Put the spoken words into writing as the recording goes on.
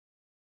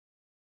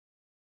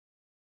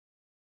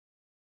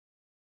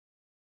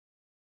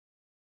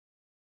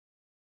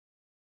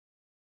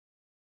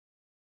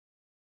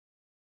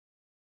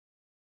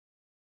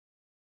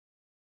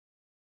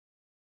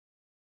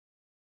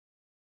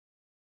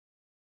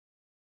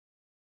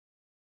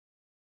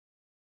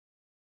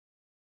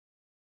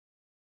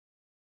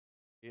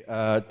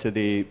To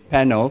the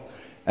panel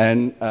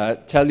and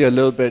tell you a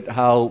little bit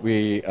how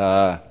we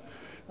are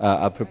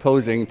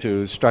proposing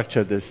to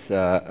structure this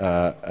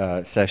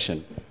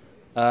session.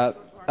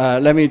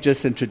 Let me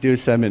just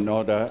introduce them in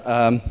order.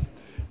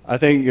 I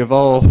think you've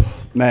all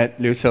met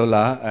Liu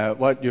Sola.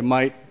 What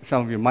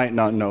some of you might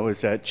not know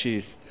is that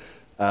she's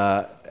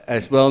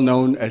as well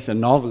known as a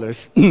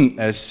novelist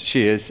as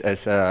she is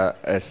as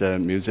a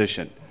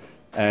musician.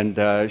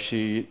 And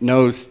she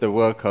knows the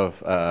work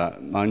of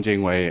Meng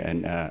Jinghui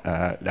and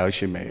Liao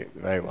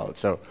very well.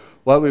 So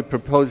what we're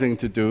proposing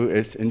to do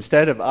is,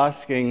 instead of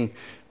asking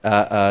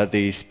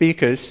the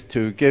speakers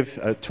to give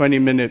a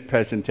 20-minute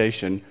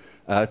presentation,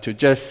 to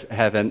just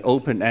have an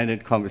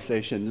open-ended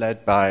conversation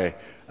led by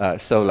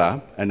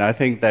Sola, and I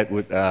think that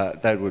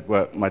would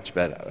work much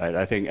better. Right?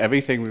 I think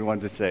everything we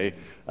want to say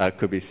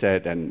could be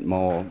said and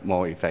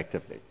more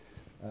effectively.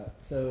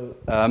 So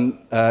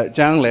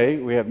Zhang Lei,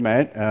 we have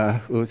met,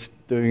 who's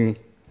doing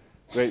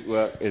great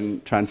work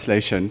in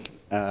translation.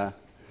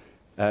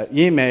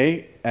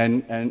 Yimei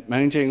and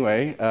Meng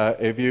Jinghui,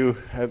 if you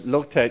have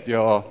looked at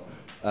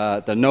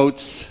the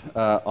notes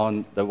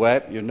on the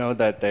web, you know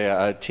that they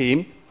are a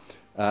team.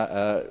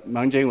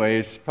 Meng Jinghui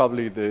is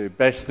probably the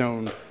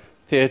best-known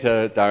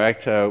theater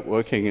director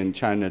working in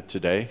China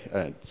today,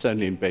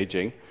 certainly in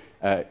Beijing.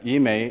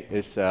 Yimei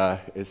is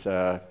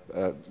a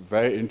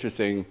very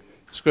interesting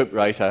script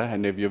writer,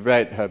 and if you've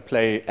read her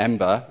play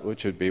Ember,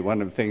 which would be one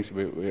of the things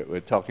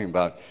we're talking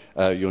about,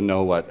 you'll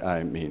know what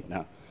I mean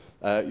now.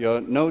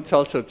 Your notes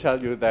also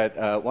tell you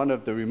that one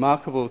of the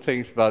remarkable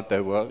things about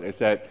their work is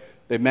that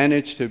they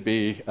managed to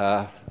be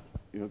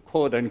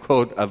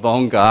quote-unquote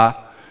avant-garde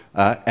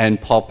and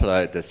popular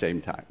at the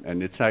same time.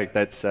 And it's like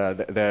that's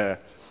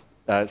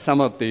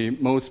some of the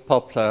most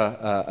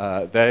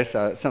popular, there's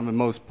some of the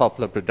most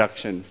popular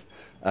productions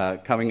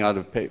coming out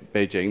of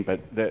Beijing,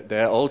 but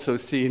they're also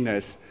seen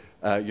as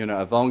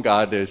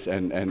avant-gardists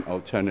and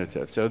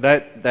alternative. So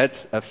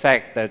that's a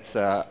fact that's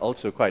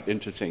also quite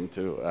interesting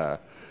to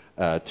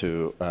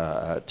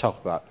talk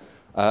about.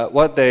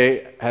 What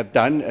they have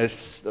done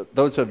is,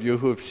 those of you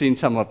who have seen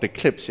some of the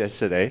clips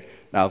yesterday,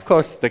 now of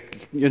course,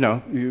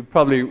 you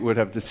probably would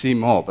have to see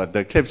more, but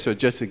the clips were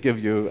just to give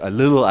you a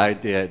little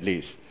idea at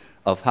least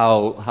of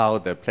how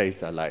the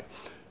plays are like.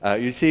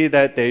 You see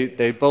that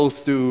they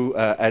both do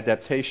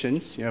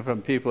adaptations,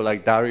 from people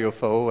like Dario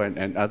Fo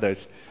and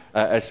others,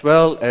 as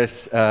well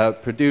as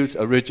produce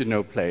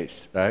original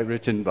plays, right,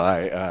 written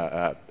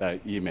by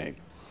Yimei.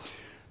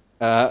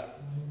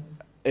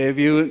 If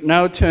you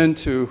now turn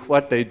to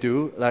what they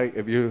do, like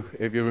if you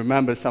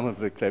remember some of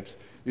the clips,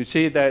 you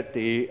see that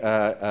they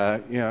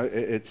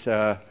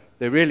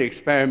really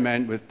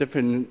experiment with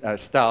different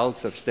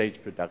styles of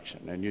stage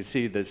production, and you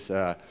see this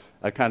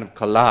a kind of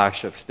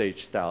collage of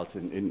stage styles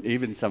in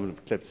even some of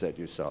the clips that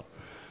you saw.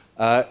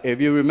 If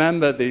you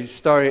remember the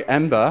story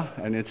Ember,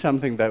 and it's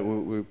something that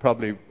we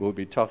probably will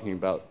be talking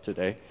about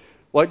today,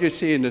 what you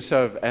see in the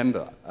story of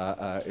Ember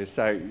is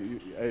like,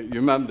 you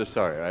remember the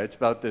story, right? It's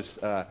about this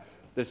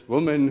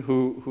woman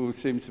who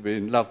seems to be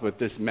in love with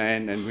this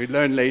man, and we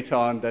learn later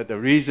on that the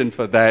reason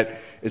for that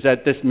is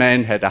that this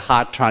man had a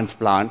heart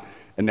transplant,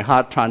 and the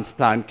heart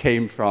transplant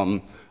came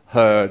from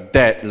her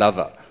dead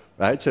lover.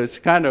 Right? So it's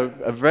kind of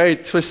a very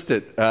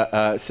twisted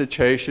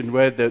situation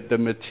where the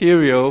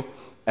material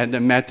and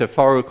the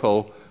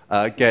metaphorical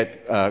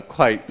get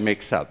quite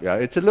mixed up. Yeah?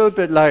 It's a little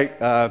bit like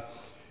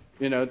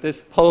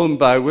this poem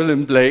by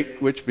William Blake,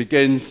 which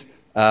begins,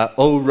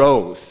 "O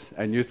Rose,"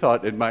 and you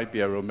thought it might be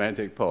a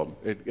romantic poem.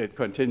 It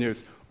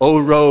continues, "O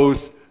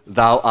Rose,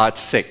 thou art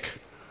sick."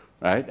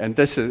 Right? And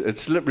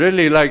it's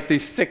really like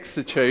these 6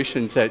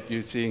 situations that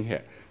you're seeing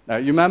here. Now,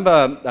 you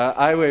remember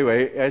Ai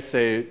Weiwei, as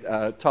they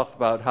talked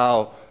about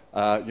how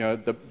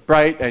the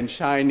bright and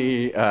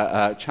shiny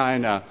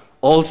China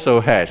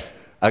also has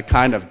a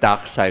kind of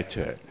dark side to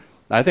it.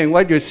 I think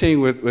what you're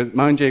seeing with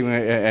Meng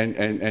Jinghui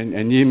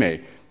and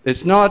Yimei,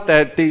 it's not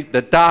that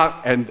the dark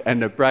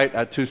and the bright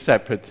are 2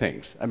 separate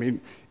things. I mean,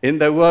 in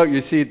the work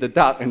you see the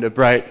dark and the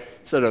bright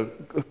sort of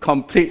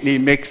completely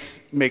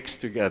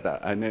mixed together,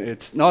 and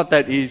it's not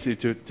that easy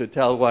to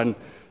tell one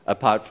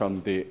apart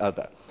from the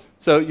other.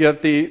 So you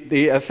have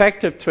the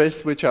affective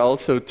twists, which are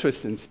also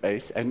twists in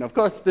space, and of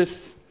course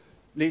this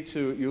leads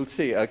to, you'll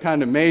see, a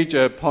kind of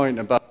major point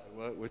about the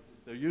work, which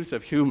is the use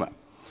of humor.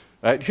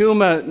 Right?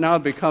 Humor now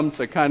becomes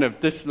a kind of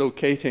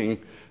dislocating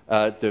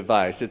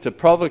device. It's a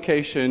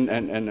provocation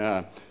and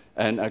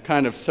a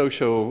kind of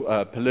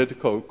social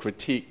political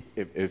critique,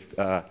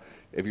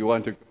 if you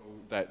want to go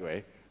that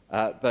way.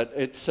 But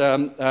it's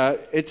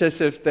as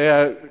if they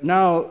are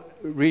now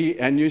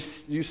and you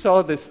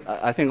saw this,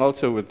 I think,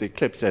 also with the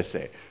Eclipse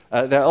essay.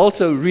 They're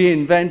also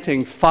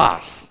reinventing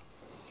farce.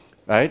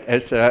 Right,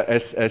 as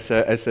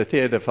a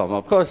theater form.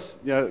 Of course,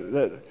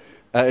 in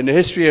the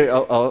history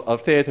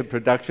of theater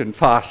production,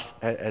 farce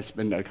has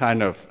been a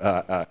kind of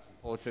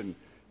important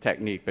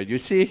technique. But you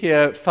see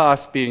here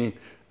farce being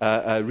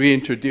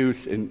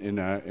reintroduced in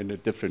a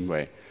different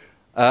way.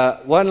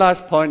 One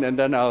last point, and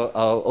then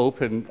I'll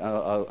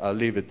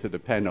leave it to the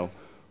panel.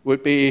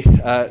 would be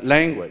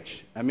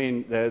language. I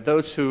mean,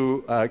 those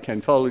who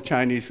can follow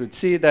Chinese would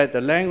see that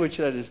the language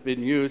that has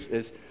been used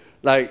is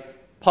like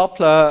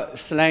popular,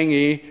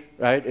 slangy,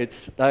 right?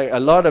 It's like a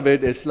lot of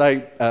it is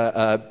like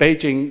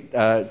Beijing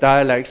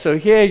dialect. So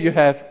here you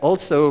have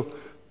also,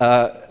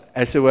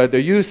 as it were,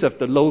 the use of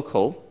the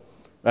local,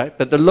 right?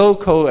 But the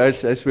local,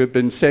 as we've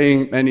been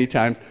saying many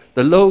times,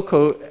 the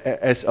local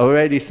is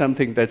already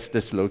something that's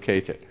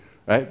dislocated,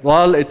 right?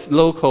 While it's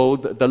local,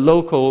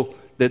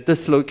 the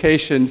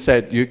dislocations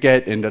that you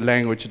get in the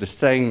language, the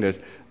slangness,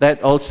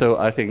 that also,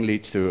 I think,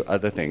 leads to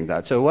other things.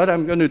 So what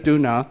I'm going to do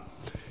now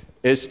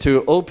is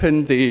to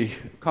open the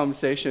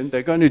conversation.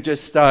 They're going to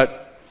just start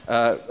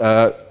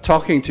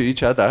talking to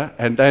each other,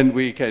 and then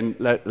we can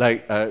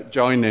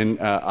join in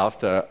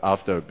after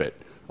a bit.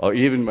 Or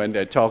even when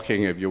they're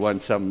talking, if you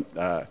want some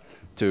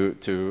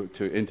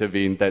to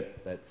intervene,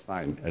 that's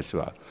fine as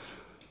well.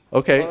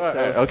 Okay,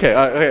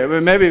 okay.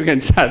 Well, maybe we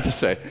can start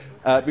this way.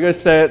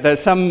 Because there's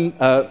some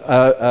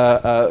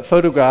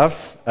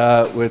photographs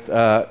with,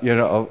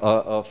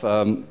 of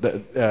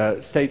the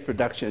state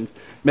productions.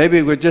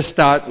 Maybe we'll just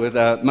start with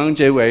Meng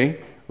Jinghui,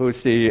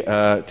 who's the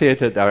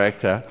theater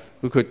director,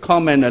 who could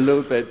comment a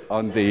little bit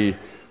on the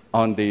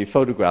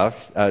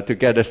photographs to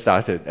get us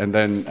started, and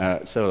then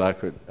Sola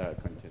could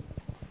continue.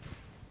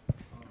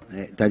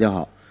 大家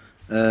好，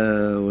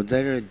我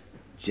在这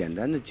简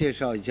单的介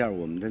绍一下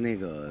我们的那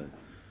个，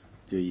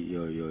就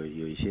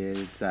有一些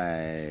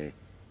在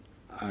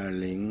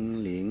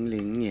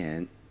2000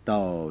年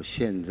到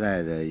现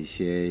在的一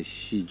些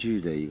戏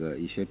剧的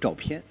一些照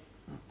片。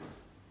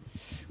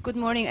Good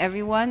morning,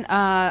 everyone.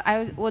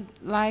 I would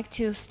like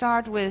to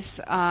start with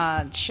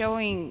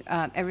showing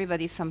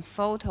everybody some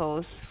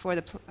photos for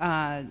the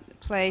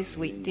plays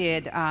we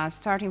did,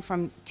 starting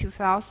from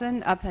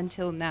 2000 up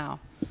until now.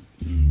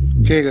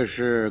 这个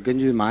是根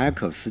据马雅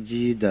可夫斯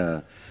基的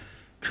《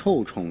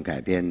臭虫》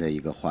改编的一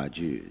个话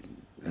剧，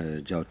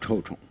叫《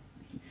臭虫》。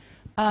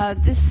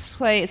This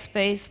play is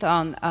based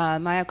on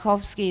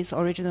Mayakovsky's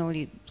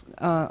original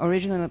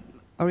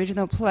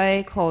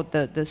play called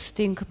The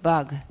Stink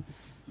Bug.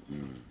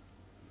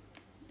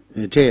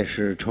 这也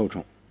是臭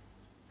虫。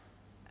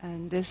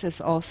And this is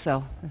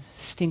also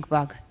Stink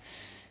Bug.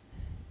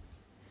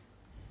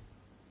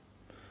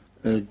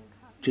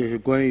 这是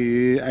关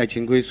于爱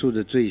情归宿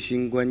的最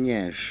新观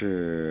念，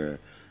是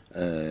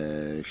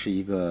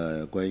一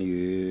个关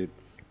于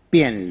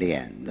变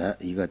脸的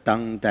一个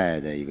当代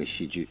的一个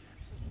戏剧。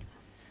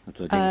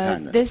昨天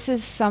看的。This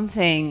is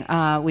something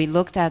we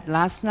looked at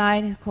last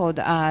night called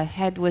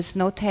Head with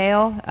No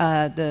Tail,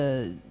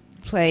 the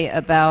play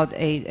about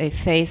a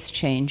face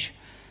change.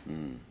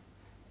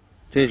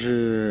 这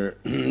是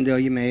廖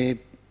一梅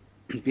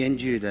编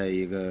剧的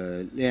一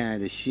个《恋爱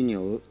的犀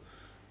牛》。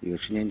一个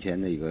10年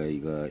前的一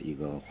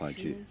个话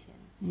剧。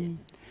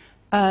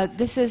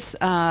This is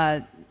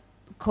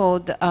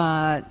called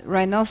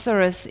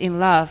Rhinoceros in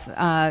Love,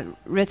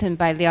 written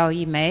by Liao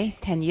Yimei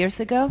 10 years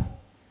ago.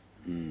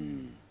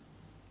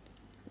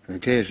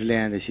 这也是《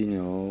恋爱的犀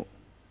牛》。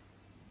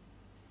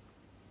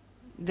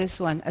This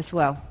one as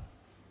well.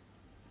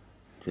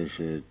 这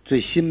是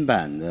最新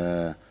版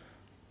的，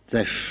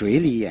在水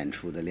里演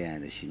出的《恋爱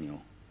的犀牛》。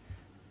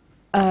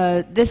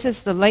This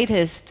is the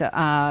latest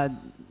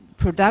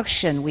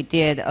production we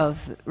did of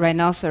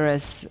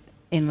Rhinoceros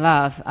in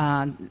Love.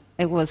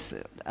 It was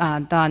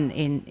done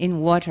in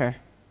water,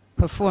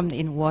 performed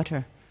in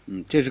water.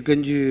 这是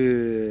根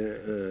据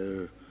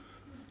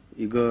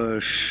一个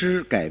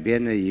诗改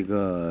编的一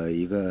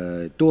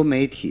个多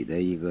媒体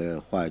的一个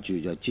话剧，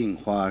叫《镜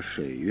花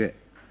水月》。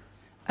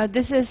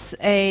This is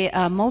a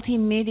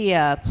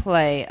multimedia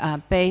play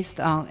based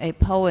on a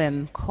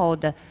poem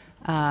called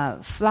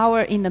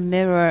 "Flower in the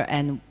Mirror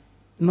and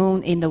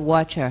Moon in the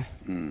Water."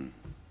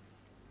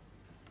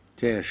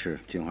 这也是《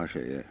镜花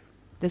水月》。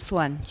This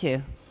one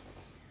too.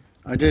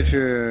 这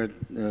是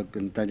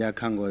跟大家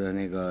看过的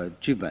那个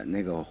剧本，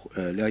那个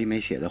廖一梅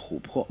写的《琥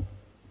珀》。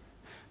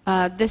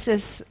This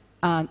is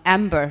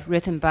Amber,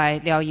 written by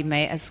Liao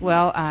Yimei as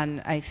well,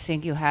 and I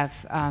think you have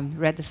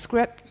read the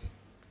script.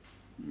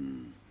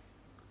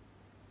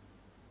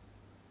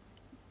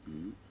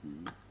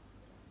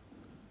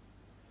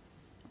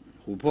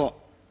 琥珀。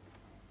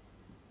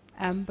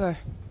Amber.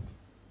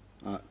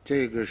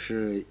 这个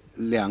是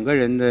2个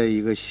人的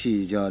一个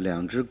戏，叫《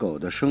两只狗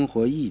的生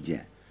活意见》。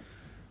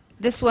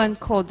This one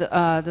called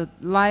the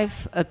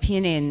life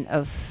opinion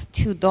of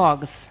 2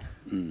 dogs.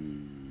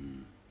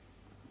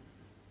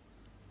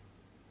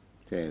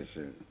 这也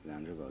是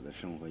2只狗的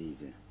生活意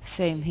见。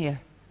Same here.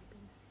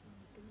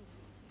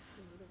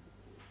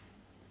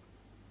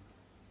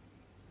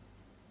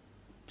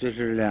 这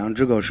是2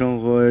只狗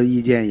生活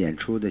意见演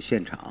出的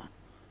现场。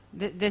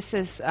This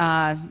is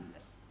a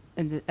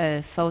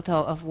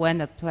photo of when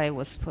the play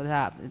was put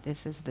up.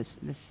 This is the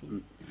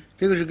scene.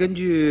 这个是根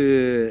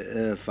据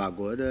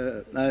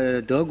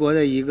德国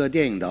的一个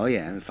电影导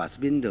演法斯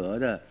宾德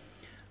的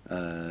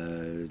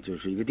就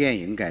是一个电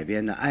影改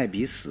编的《爱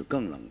比死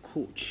更冷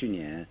酷》，去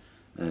年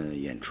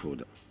演出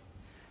的。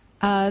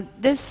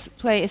This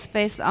play is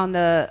based on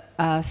the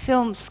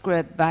film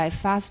script by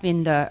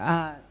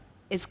Fassbinder.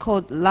 It's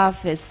called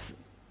Love is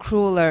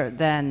Crueler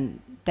Than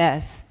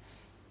Death.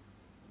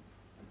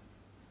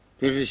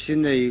 这是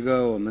新的一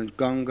个我们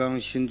刚刚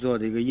新做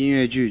的一个音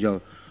乐剧，叫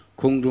《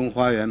空中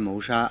花园谋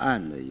杀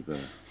案》的一个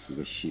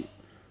戏，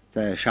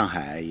在上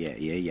海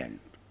也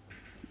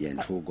演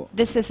出过。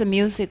This is a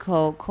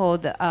musical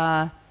called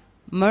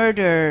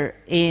Murder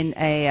in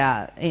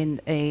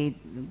a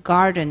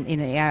Garden in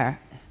the Air.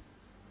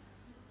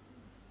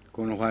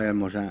 空中花园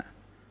谋杀案。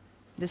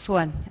This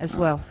one as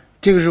well.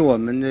 这个是我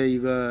们的一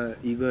个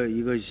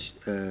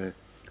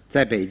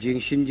在北京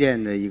新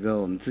建的一个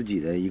我们自己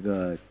的一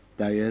个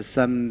大约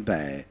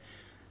350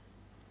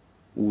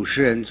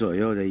人左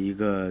右的一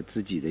个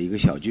自己的一个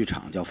小剧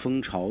场，叫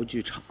蜂巢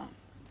剧场，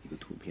一个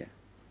图片。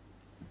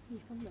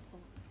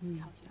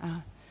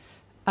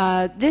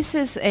This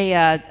is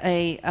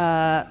a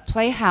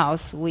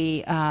playhouse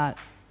we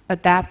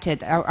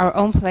adapted, our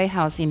own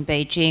playhouse in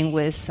Beijing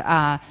with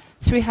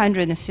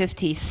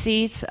 350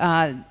 seats.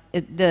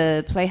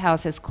 The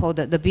playhouse is called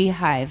the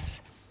Beehives.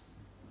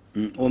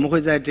 我们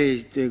会在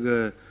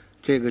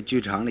这个剧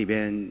场里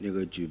边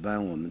举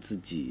办我们自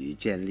己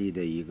建立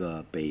的一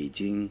个北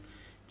京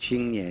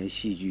青年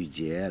戏剧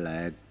节，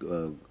来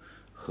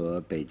和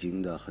北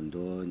京的很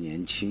多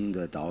年轻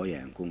的导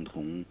演共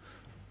同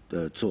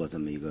的做这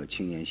么一个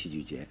青年戏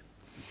剧节。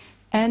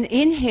And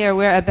in here,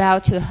 we're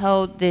about to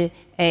hold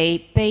a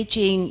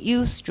Beijing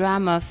Youth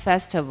Drama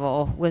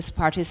Festival with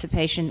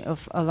participation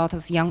of a lot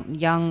of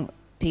young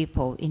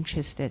people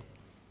interested.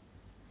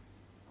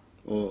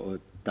 我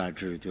大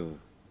致就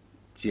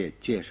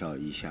介绍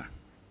一下。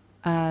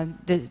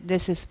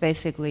This is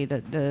basically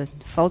the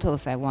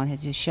photos I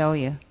wanted to show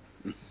you.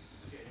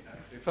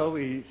 Before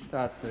we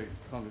start the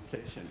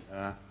conversation,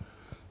 I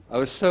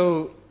was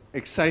so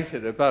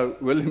excited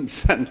about William's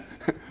son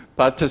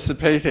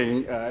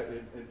participating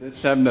in this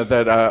seminar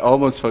that I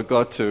almost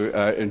forgot to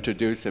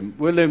introduce him.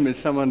 William is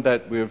someone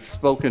that we've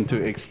spoken to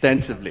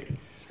extensively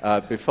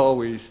before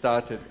we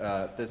started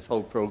this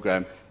whole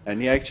program,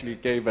 and he actually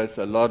gave us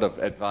a lot of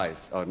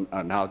advice on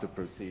how to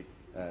proceed,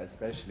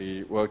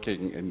 especially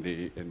working in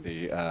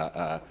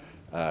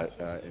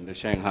the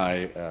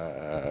Shanghai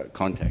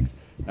context.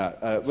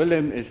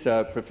 William is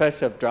a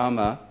professor of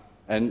drama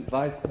and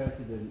vice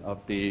president of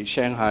the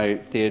Shanghai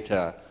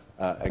Theatre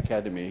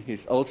Academy.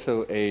 He's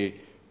also a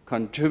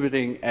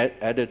contributing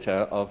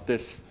editor of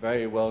this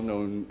very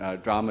well-known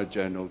drama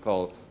journal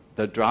called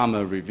The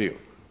Drama Review,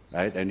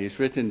 right? And he's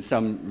written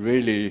some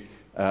really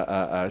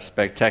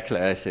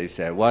spectacular essays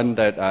there. One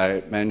that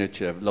I managed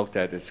to have looked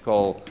at is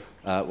called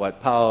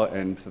What Power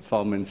and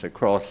Performance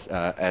Across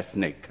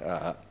Ethnic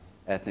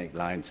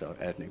Lines or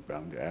Ethnic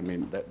Boundary. I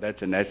mean,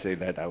 that's an essay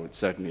that I would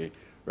certainly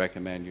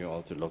recommend you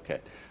all to look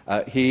at.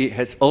 He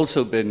has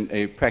also been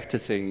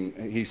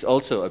he's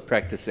also a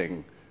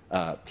practicing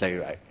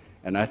playwright.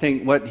 And I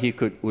think what he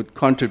would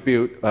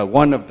contribute,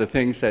 one of the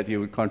things that he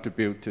would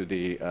contribute to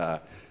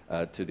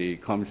the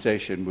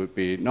conversation would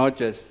be not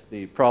just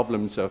the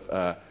problems of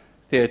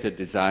theater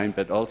design,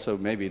 but also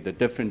maybe the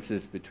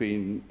differences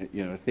between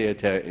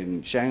theater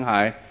in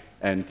Shanghai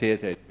and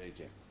theater in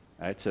Beijing.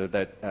 Right? So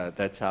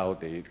that's how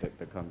the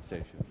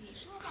conversation.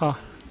 好，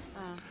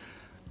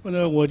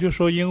我就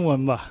说英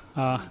文吧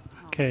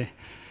Okay.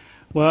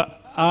 Well,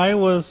 I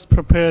was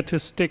prepared to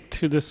stick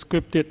to the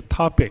scripted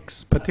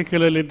topics,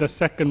 particularly the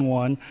second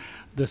one,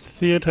 the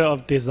theater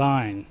of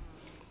design.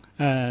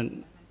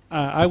 And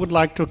I would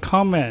like to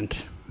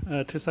comment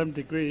to some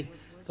degree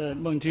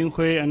Meng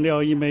Jinghui and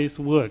Liao Yimei's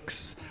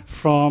works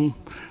from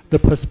the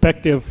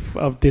perspective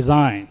of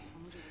design.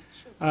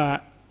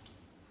 Meng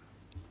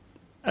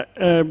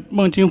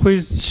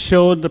Jinghui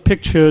showed the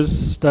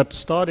pictures that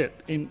started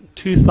in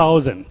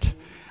 2000.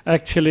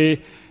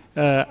 Actually,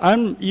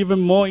 I'm even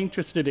more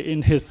interested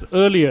in his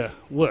earlier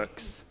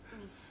works.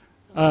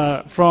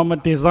 From a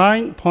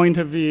design point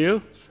of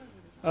view,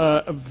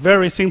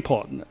 very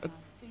simple.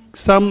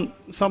 Some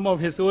of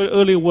his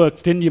early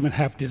works didn't even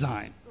have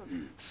design.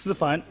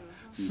 Sifan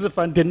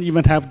didn't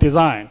even have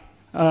design.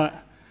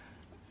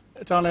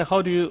 Zhang,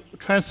 how do you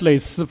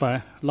translate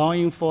Sifan?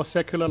 Longing for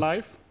secular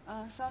life?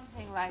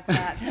 Something like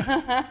that.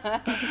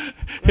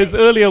 His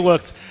earlier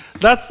works.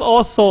 That's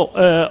also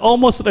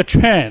almost a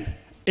trend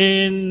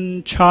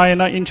in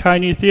China, in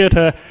Chinese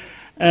theater,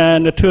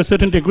 and to a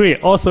certain degree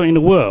also in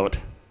the world.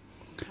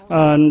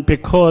 And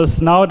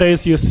because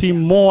nowadays you see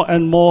more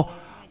and more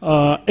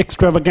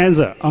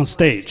extravaganza on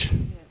stage.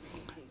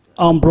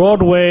 On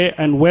Broadway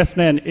and West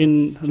End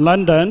in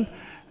London,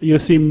 you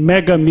see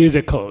mega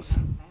musicals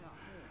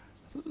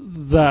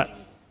that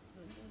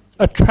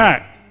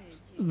attract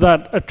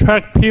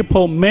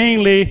people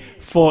mainly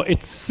for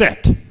its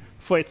set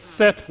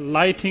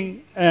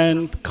lighting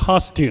and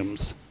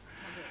costumes.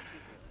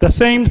 The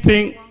same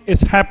thing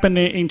is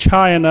happening in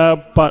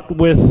China, but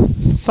with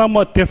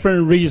somewhat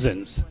different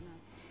reasons.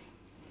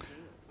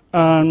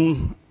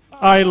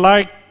 I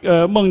like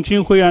Meng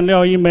Jinghui and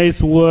Liao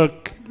Yimei's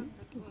work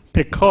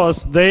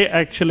because they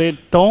actually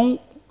don't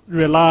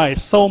rely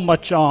so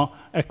much on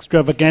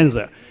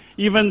extravaganza.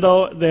 even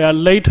though their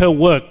later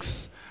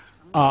works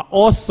are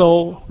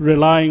also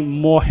relying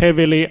more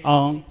heavily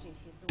on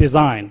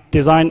design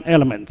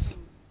elements.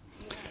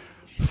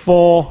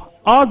 For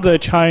other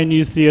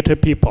Chinese theater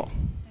people,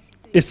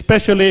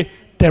 especially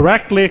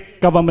directly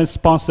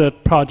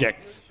government-sponsored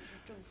projects,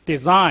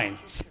 design,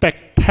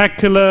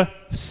 spectacular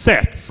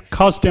sets,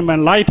 costume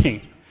and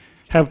lighting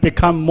have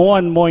become more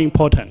and more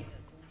important.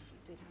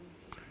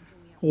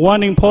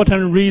 One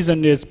important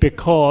reason is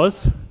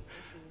because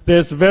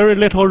there's very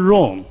little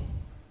room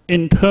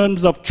in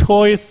terms of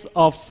choice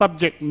of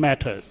subject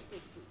matters,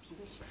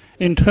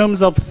 in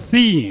terms of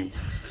theme.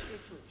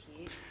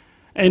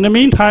 In the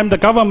meantime, the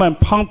government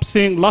pumps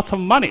in lots of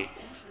money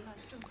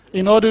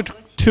in order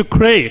to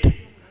create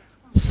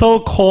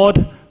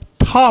so-called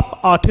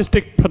top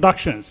artistic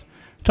productions.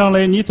 张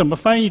雷，你怎么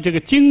翻译这个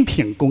精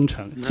品工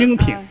程？精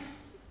品。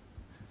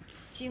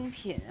精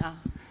品啊，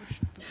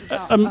不知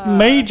道。A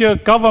major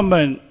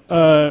government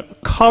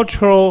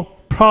cultural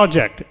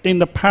project in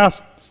the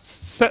past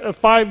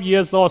 5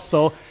 years or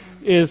so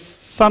is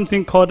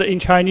something called in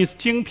Chinese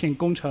精品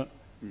工程。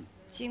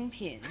精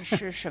品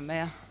是什么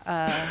呀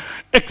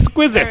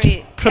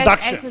？Exquisite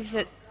production.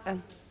 Exquisite.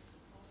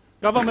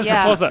 Government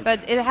yeah, sponsored. But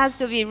it has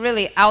to be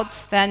really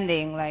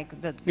outstanding, like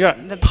the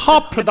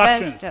top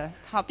productions. The best,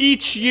 top.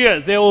 Each year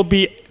there will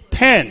be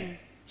 10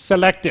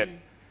 selected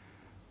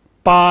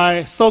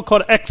by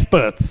so-called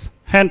experts,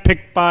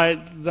 handpicked by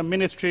the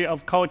Ministry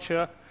of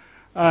Culture,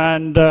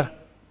 and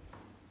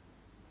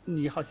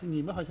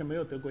你们好像没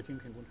有得过精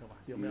品工程吧？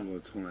有没有？我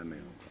从来没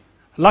有。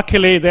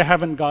Luckily, they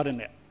haven't gotten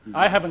it.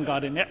 I haven't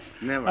gotten it.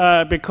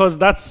 Never. Because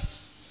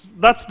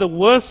that's the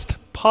worst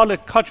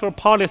cultural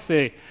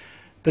policy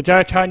the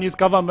Chinese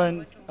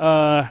government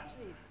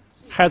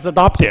has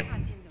adopted.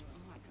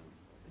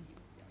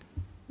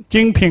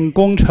 精品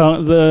工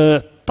程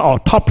the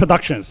top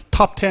productions,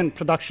 top 10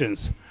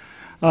 productions,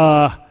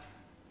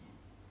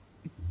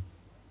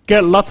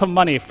 get lots of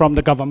money from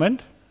the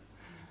government.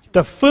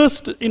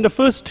 In the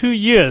first 2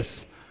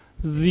 years,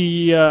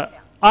 the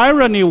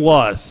irony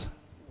was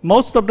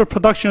most of the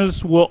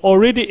productions were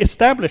already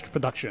established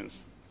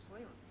productions.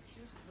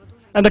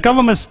 And the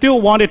government still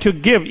wanted to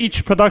give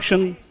each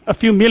production a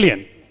few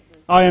million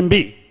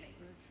RMB.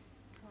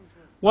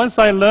 Once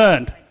I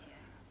learned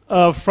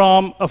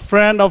from a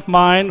friend of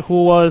mine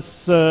who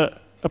was a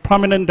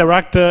prominent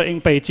director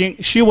in Beijing,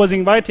 she was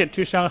invited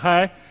to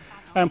Shanghai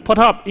and put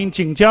up in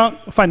Jinjiang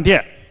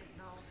Fandian.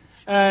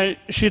 And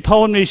she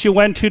told me she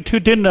went to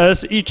 2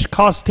 dinners, each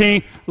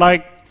costing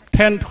like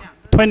 10,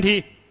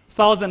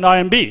 20,000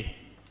 RMB.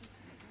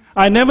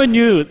 I never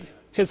knew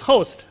his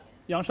host,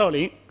 Yang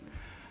Shaoling,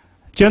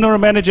 general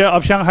manager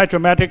of Shanghai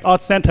Dramatic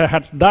Arts Center,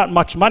 had that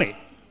much money.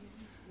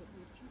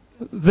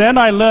 Then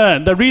I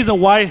learned the reason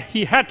why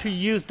he had to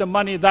use the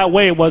money that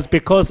way was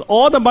because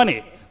all the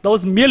money,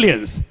 those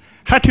millions,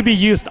 had to be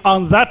used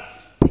on that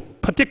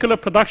particular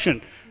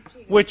production,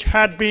 which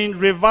had been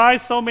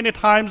revised so many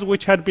times,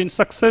 which had been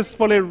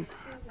successfully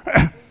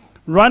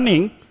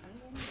running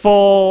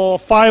for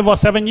 5 or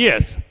 7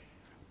 years.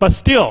 But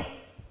still,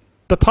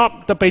 the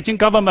Beijing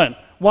government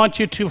wants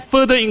you to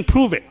further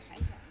improve it.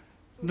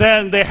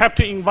 Then they have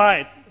to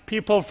invite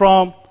people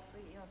from,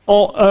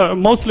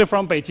 mostly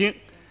from Beijing,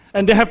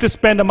 and they have to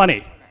spend the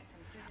money.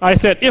 I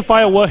said, if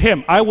I were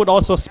him, I would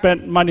also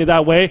spend money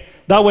that way.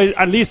 That way,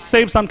 at least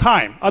save some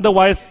time.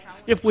 Otherwise,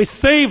 if we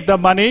save the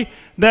money,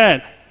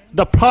 then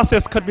the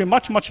process could be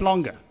much, much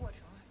longer.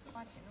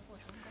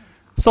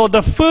 So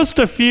the first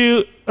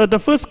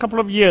couple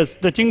of years,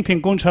 the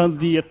Jingping Gongcheng,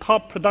 the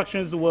top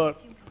productions were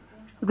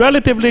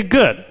relatively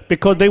good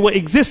because they were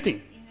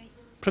existing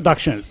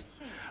productions.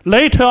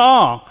 Later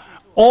on,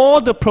 all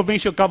the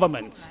provincial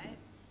governments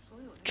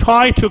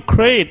tried to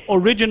create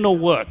original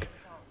work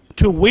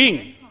to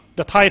win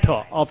the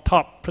title of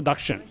top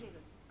production.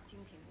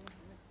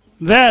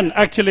 Then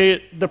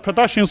actually the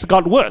productions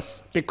got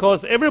worse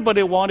because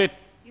everybody wanted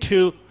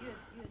to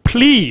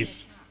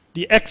please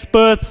the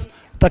experts,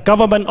 the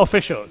government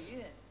officials.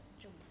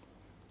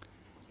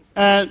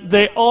 And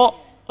they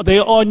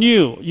all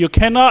knew you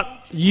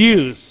cannot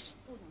use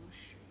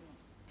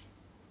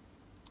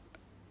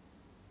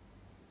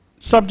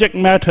subject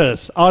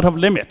matters out of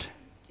limit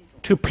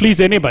to please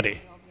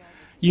anybody.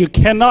 You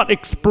cannot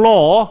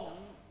explore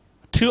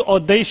too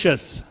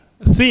audacious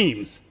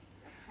themes.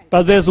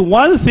 But there's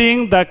one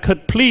thing that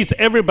could please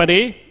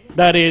everybody,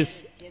 that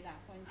is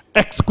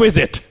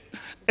exquisite,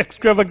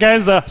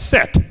 extravaganza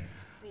set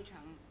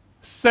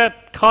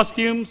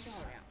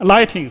costumes,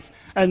 lightings.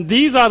 And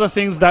these are the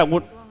things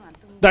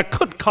that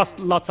could cost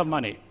lots of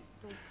money.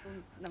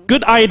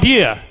 Good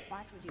idea,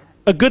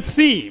 a good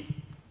theme,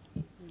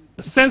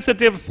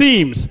 sensitive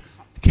themes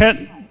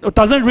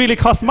doesn't really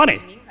cost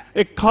money.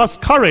 It costs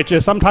courage,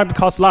 and sometimes it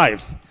costs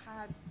lives.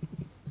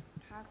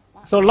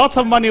 So lots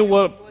of money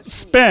were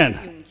spent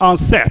on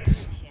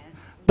sets.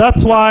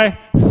 That's why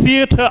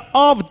theater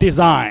of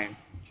design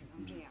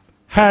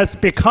has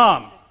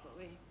become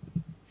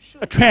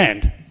a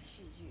trend,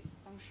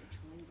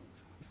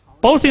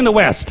 both in the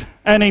West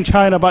and in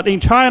China. But in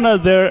China,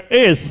 there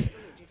is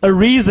a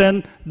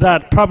reason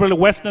that probably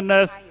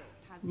Westerners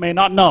may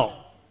not know.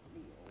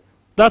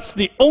 That's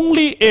the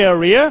only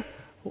area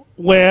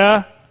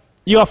where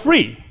you are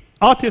free.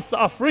 Artists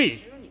are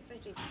free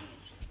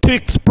to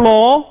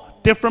explore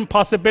different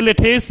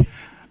possibilities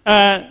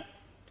to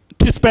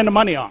spend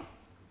money on.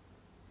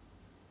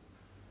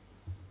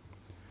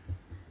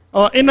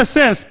 In a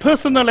sense,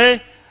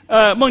 personally,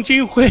 Meng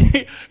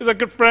Jinghui is a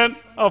good friend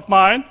of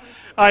mine.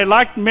 I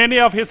liked many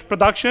of his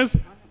productions,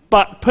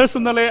 but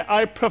personally,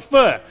 I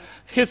prefer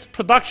his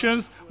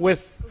productions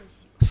with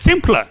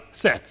simpler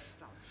sets.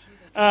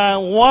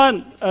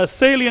 One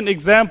salient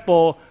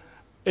example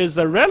is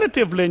a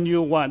relatively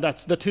new one.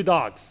 That's the Two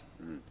Dogs.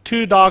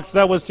 Two Dogs,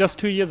 that was just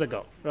 2 years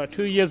ago. Right?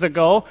 2 years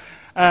ago.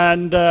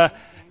 And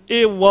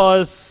it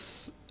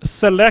was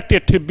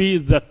selected to be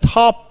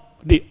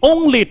the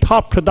only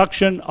top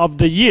production of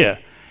the year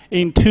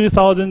in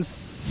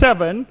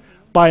 2007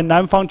 by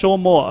南方周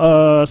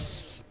末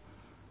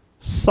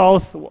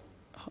South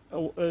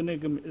那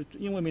个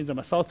英文名怎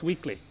么 South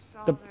Weekly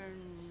the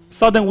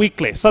Southern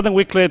Weekly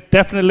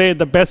definitely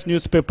the best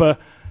newspaper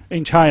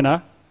in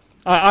China.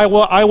 I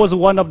was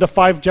one of the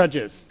 5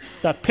 judges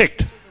that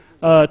picked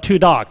Two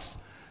Dogs.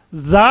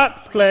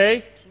 That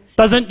play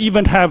doesn't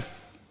even have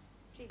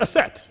a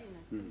set.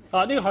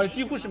 那个好像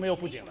几乎是没有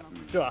布景的，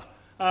是吧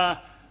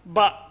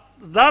？But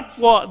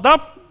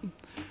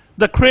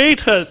the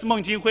creators,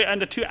 Meng Jinghui and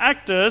the 2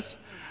 actors,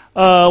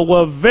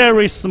 were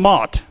very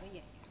smart.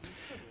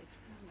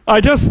 I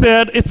just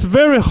said it's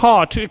very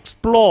hard to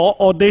explore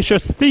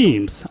audacious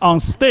themes on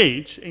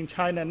stage in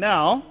China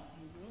now.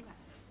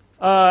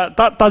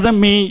 That doesn't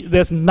mean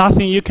there's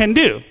nothing you can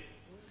do.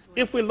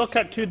 If we look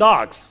at Two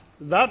Dogs,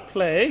 that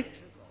play,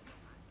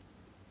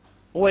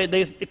 where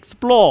they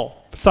explore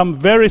some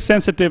very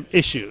sensitive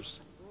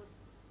issues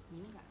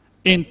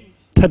in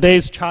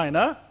today's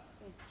China,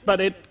 but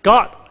it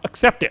got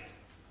accepted.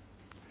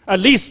 At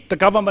least the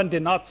government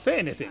did not say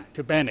anything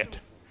to ban it.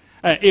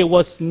 It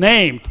was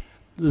named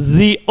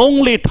the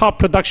only top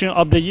production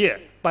of the year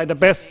by the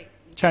best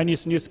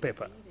Chinese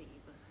newspaper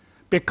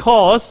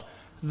because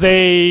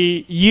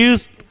they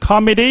used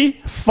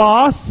comedy,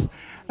 farce,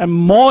 and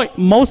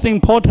most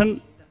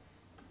important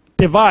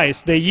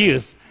device they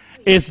used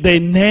is they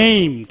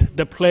named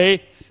the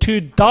play Two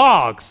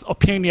Dogs'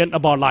 Opinion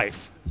About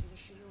Life.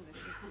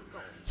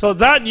 So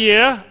that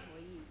year,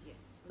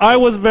 I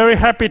was very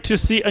happy to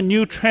see a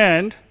new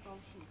trend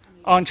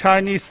on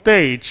Chinese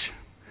stage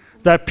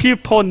that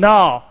people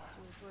now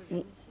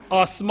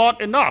are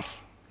smart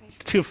enough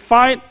to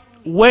find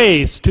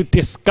ways to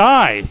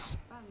disguise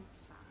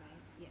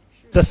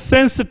the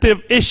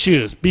sensitive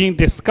issues being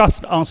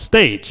discussed on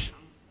stage.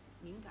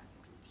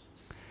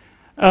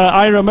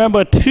 I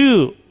remember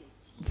 2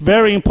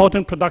 very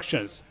important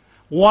productions.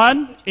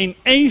 One in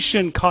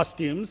ancient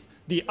costumes,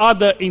 the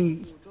other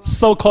in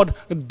so-called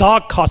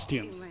dark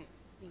costumes.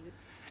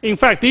 In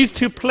fact, these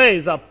 2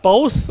 plays are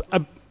both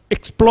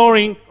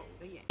exploring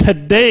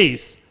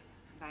today's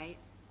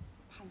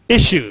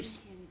issues.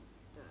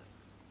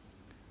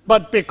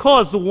 But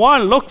because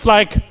one looks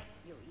like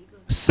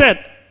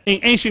set in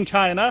ancient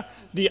China,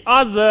 the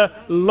other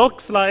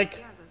looks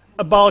like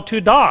about 2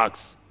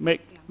 dogs,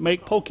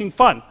 make poking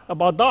fun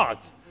about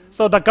dogs.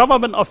 So the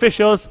government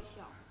officials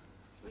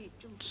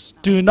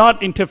do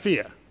not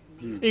interfere.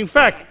 In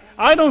fact,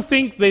 I don't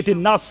think they did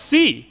not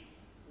see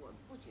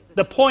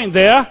the point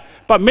there,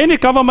 but many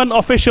government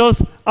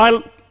officials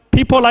are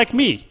people like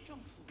me.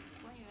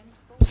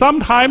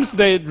 Sometimes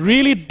they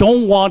really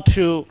don't want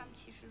to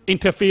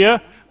interfere,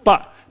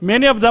 but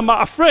many of them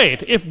are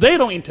afraid if they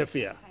don't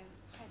interfere,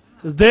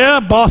 their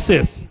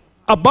bosses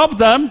above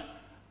them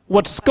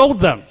would scold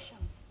them.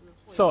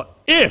 So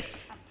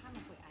if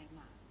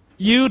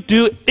you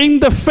do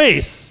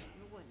in-the-face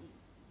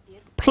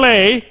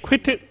play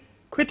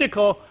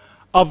critical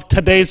of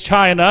today's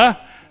China,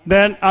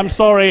 then I'm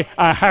sorry,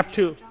 I have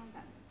to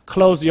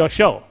close your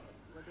show.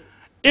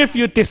 If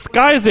you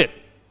disguise it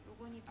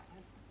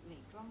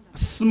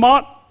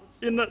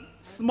in a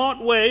smart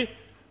way,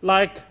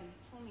 like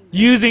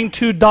using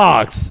 2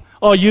 dogs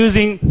or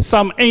using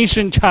some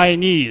ancient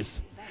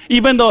Chinese,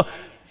 even though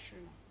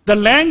the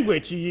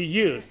language you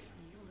use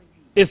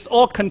is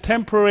all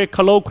contemporary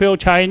colloquial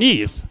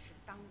Chinese,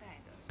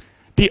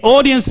 the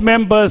audience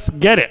members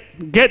get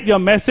it, get your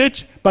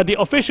message, but the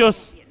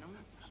officials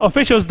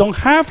don't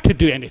have to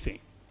do anything.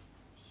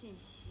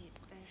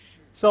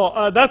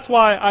 So that's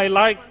why I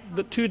like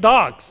the 2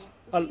 dogs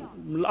a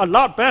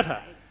lot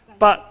better.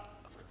 But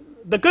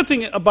the good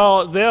thing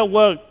about their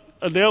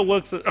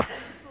works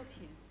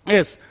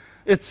is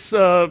it's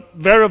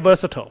very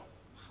versatile.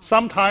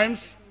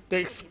 Sometimes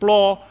they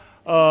explore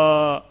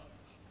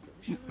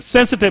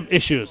sensitive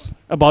issues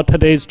about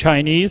today's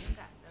Chinese,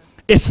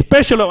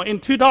 especially in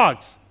 2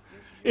 dogs.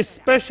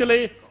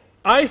 Especially,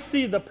 I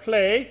see the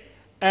play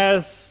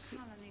as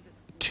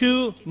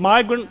 2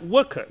 migrant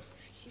workers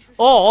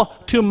or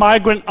 2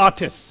 migrant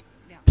artists,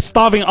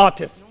 starving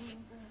artists,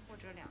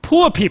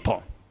 poor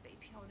people,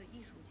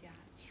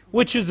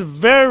 which is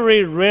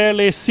very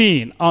rarely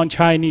seen on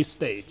Chinese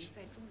stage.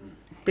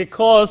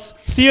 because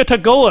theater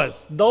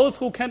goers, those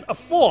who can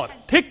afford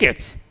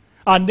tickets,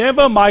 are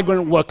never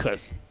migrant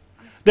workers.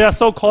 They are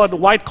so-called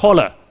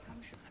white-collar,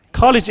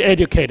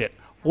 college-educated,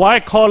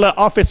 white-collar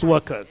office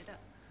workers.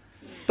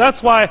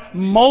 That's why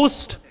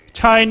most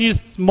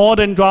Chinese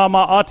modern drama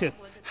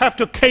artists have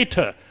to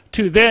cater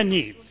to their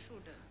needs.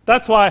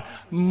 That's why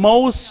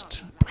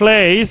most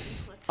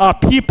plays are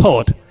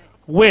peopled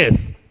with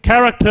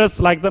characters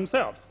like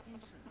themselves.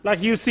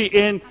 Like you see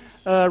in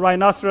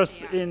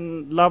Rhinoceros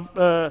in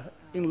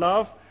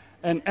Love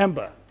and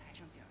Amber.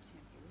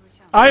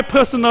 I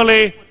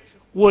personally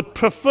would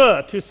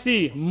prefer to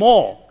see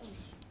more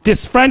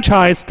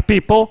disfranchised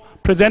people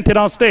presented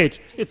on stage.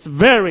 It's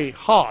very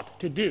hard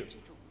to do.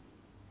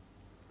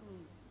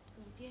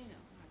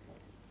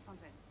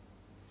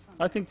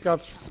 I think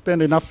I've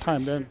spent enough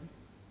time then.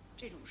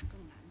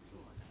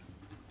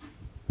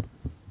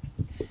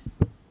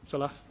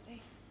 Sola.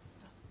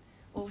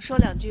 我说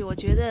两句，我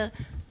觉得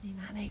你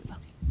拿那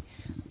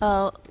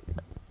个，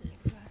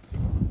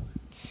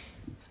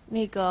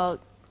那个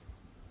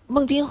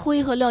孟京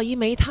辉和廖一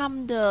梅他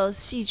们的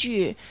戏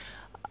剧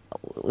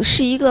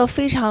是一个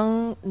非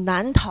常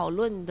难讨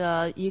论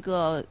的一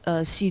个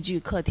戏剧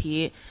课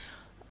题，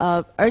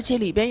而且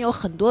里边有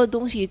很多的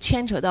东西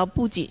牵扯到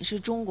不仅是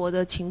中国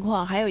的情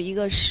况，还有一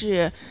个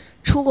是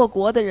出过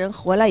国的人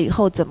回来以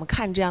后怎么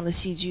看这样的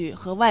戏剧，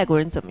和外国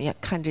人怎么样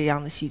看这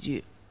样的戏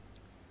剧。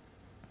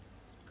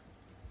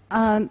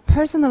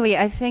 Personally,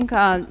 I think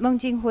Meng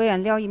Jinghui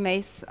and Liao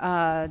Yimei's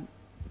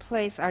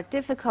plays are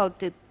difficult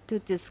to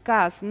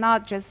discuss,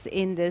 not just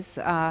in this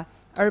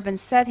urban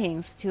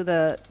settings to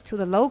the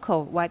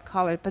local white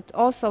collar, but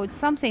also it's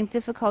something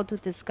difficult to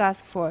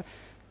discuss for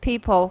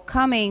people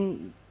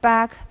coming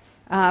back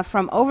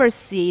from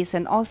overseas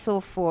and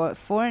also for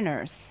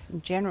foreigners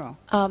in general.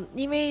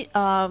 因为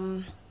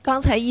刚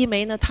才一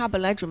梅呢，她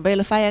本来准备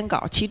了发言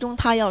稿，其中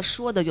她要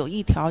说的有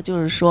一条就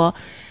是说，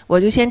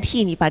我就先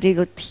替你把这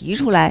个提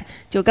出来。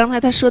就刚才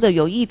她说的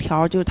有一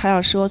条，就是她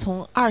要说，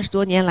从20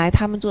多年来，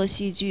他们做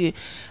戏剧，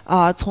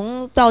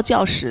从到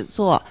教室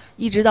做，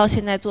一直到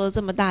现在做的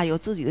这么大，有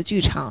自己的剧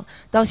场，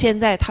到现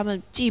在他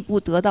们既不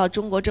得到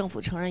中国政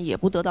府承认，也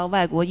不得到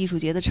外国艺术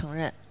节的承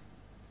认。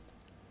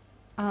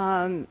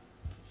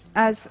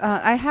As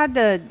I had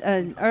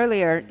an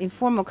earlier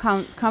informal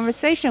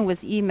conversation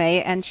with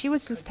Yimei, and she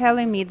was just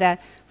telling me that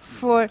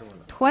for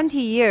 20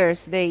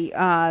 years, they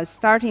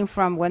starting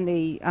from when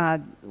they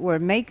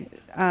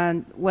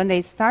when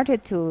they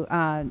started to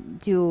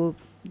do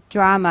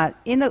drama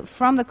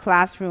from the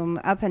classroom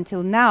up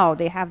until now,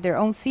 they have their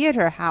own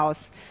theater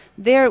house.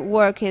 Their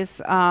work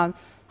is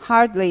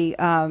hardly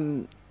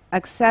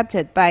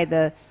accepted by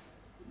the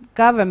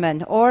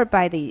government or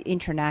by the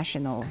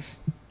internationals.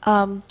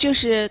 就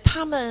是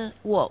他们，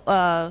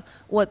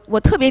我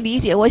特别理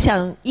解。我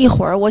想一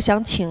会儿，我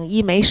想请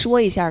一梅说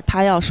一下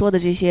她要说的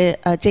这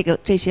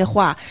些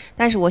话。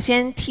但是我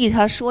先替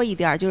她说一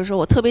点，就是说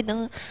我特别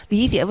能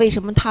理解为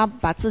什么她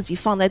把自己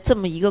放在这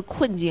么一个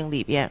困境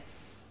里边。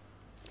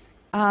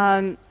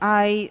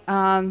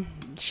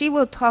She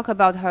will talk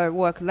about her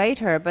work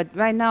later, but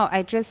right now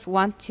I just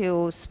want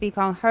to speak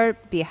on her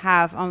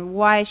behalf on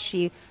why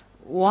she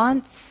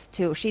wants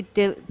to. She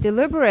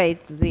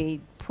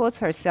deliberately puts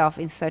herself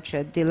in such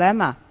a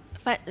dilemma.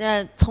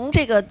 从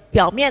这个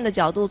表面的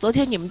角度，昨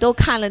天你们都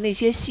看了那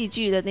些戏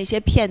剧的那些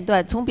片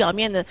段，从表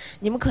面的，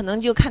你们可能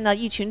就看到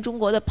一群中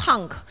国的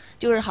punk，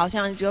 就是好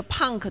像这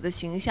punk 的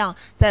形象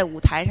在舞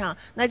台上。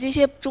那这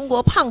些中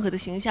国 punk 的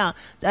形象，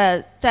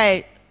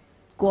在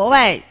国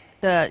外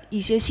的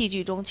一些戏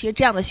剧中，其实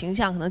这样的形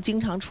象可能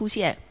经常出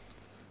现。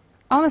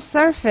On the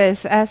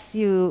surface, as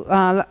you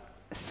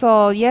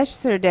saw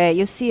yesterday,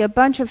 you see a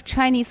bunch of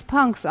Chinese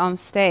punks on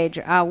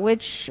stage,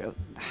 which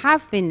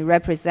have been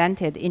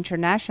represented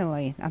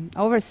internationally,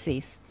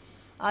 overseas.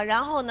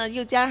 然后呢，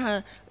又加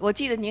上我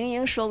记得宁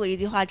莹说过一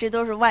句话，这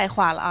都是外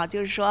话了啊，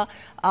就是说，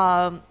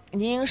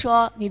宁莹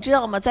说，你知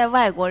道吗？在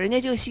外国，人家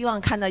就希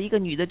望看到一个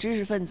女的知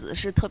识分子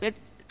是特别。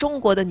中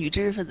国的女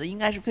知识分子应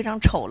该是非常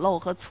丑陋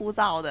和粗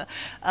糙的，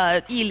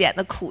一脸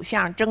的苦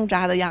相、挣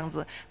扎的样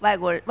子。外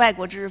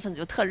国知识分子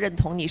就特认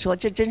同你说，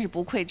这真是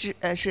不愧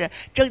是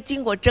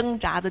经过挣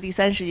扎的第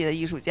3世纪的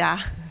艺术家。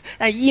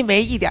但一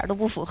梅一点都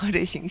不符合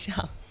这形象。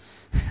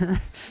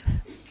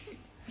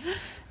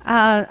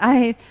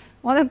I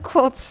want to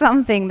quote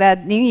something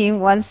that Ning Ying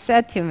once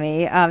said to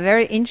me.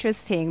 Very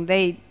interesting.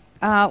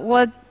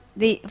 What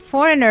the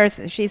foreigners,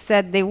 she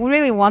said, they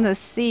really want to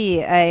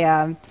see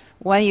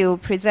when you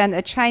present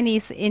a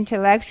Chinese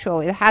intellectual,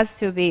 it has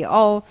to be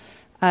all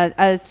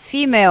a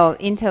female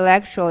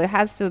intellectual. It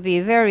has to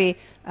be very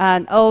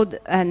old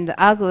and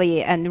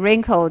ugly and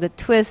wrinkled,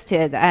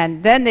 twisted.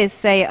 And then they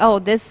say, oh,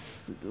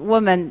 this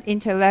woman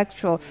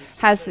intellectual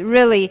has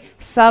really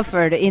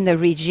suffered in the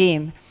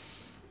regime.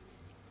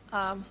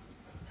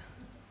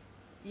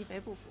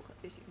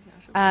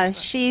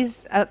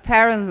 She's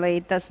apparently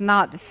does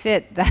not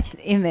fit that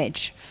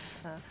image.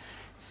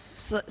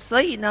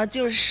 所以呢，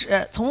就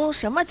是从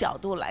什么角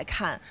度来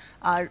看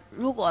啊、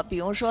如果比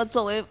如说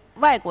作为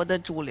外国的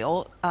主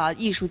流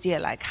艺术界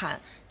来看，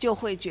就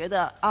会觉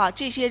得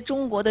这些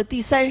中国的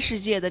第三世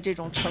界的这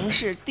种城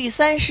市，第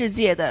三世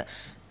界的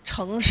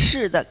城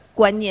市的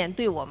观念，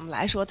对我们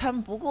来说，他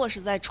们不过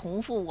是在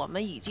重复我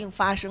们已经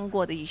发生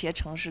过的一些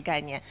城市概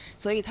念，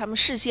所以他们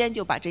事先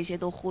就把这些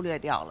都忽略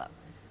掉了。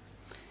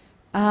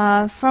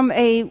From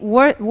a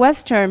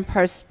Western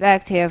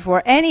perspective,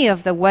 or any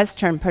of the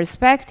Western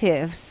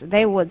perspectives,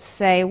 they would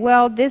say,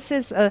 well, this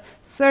is a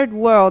third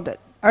world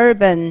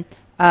urban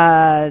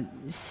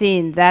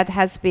scene that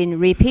has been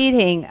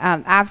repeating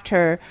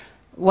after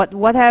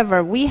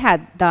whatever we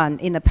had done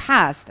in the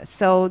past,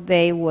 so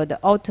they would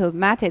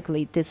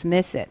automatically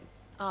dismiss it.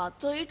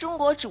 作为中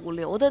国主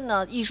流的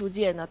呢艺术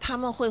界呢，他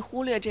们会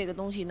忽略这个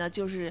东西呢，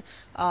就是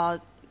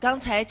刚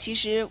才其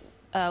实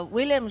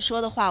William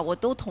说的话我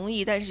都同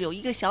意，但是有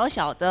一个小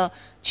小的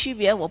区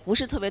别，我不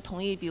是特别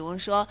同意。比如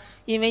说，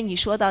因为你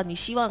说到你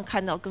希望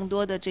看到更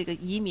多的这个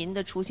移民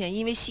的出现，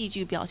因为戏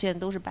剧表现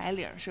都是白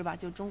领是吧？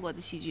就中国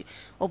的戏剧，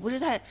我不是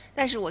太，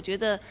但是我觉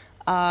得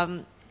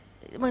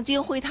孟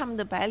京辉他们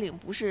的白领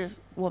不是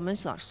我们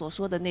所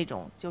说的那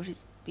种，就是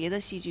别的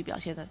戏剧表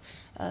现的，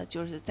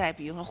就是在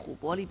比如说虎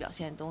伯里表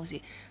现的东西。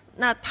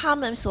那他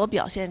们所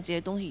表现这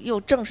些东西，又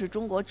正是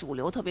中国主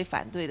流特别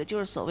反对的，就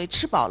是所谓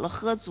吃饱了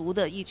喝足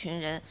的一群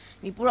人。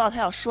你不知道他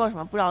要说什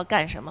么，不知道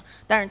干什么，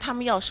但是他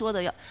们要说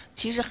的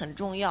其实很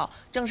重要，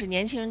正是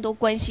年轻人都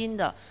关心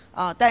的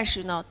但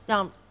是呢，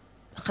让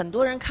很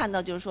多人看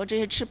到，就是说这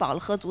些吃饱了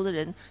喝足的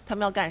人，他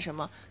们要干什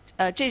么？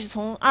这是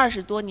从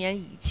20多年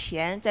以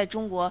前，在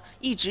中国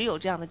一直有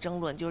这样的争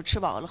论，就是吃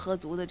饱了喝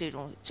足的这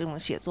种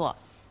写作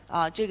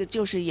这个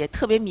就是也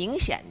特别明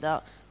显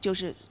的，就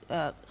是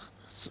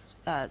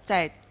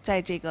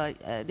在这个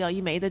廖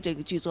一梅的这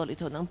个剧作里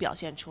头能表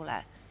现出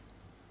来，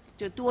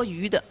就多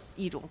余的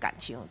一种感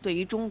情。对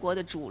于中国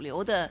的主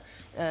流的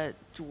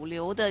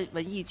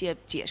文艺界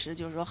解释，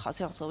就是说好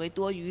像所谓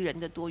多余人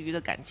的多余的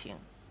感情。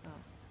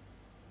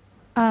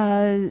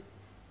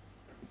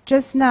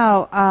Just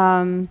now,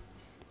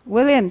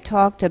 William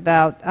talked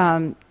about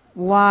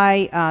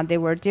why they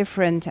were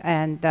different,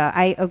 and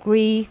I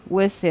agree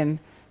with him.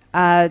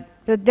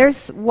 But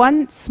there's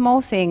one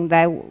small thing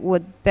that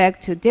would beg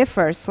to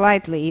differ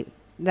slightly,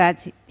 that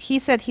he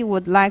said he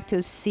would like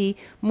to see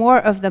more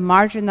of the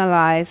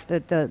marginalized,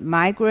 the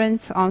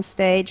migrants on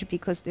stage,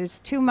 because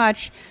there's too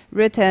much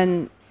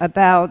written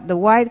about the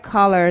white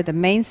collar, the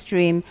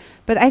mainstream.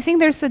 But I think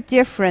there's a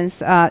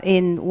difference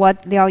in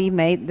what Liao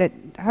Yimei, that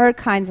her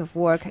kinds of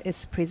work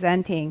is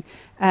presenting,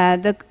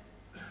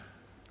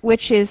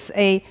 which is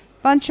a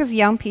bunch of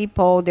young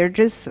people. They're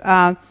just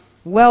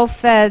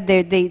well-fed.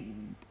 They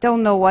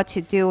don't know what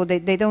to do.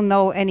 They don't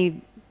know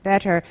any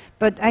better.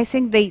 But I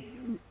think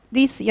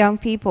these young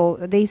people,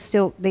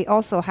 they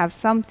also have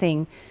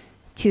something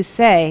to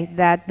say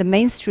that the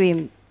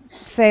mainstream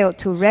failed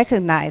to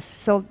recognize.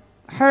 So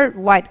her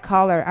white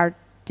collar are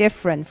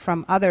different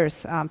from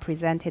others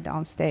presented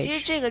on stage. 其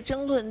实这个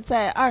争论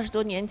在20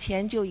多年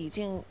前就已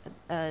经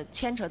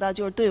牵扯到，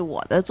就是对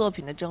我的作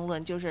品的争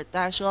论，就是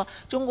大家说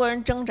中国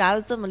人挣扎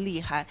的这么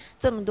厉害，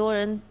这么多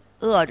人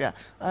饿着，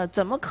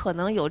怎么可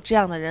能有这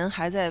样的人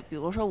还在？比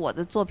如说我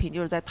的作品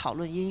就是在讨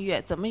论音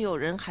乐，怎么有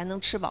人还能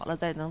吃饱了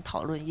再能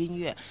讨论音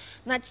乐？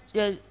那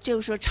就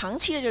是说长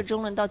期的这个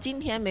争论到今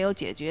天没有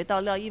解决。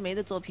到廖一梅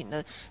的作品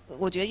呢，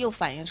我觉得又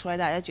反映出来，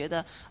大家觉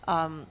得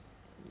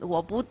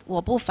我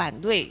不反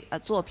对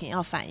作品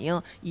要反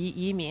映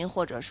移民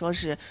或者说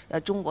是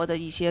中国的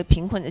一些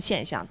贫困的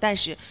现象，但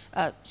是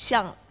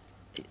像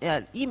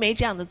一梅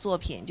这样的作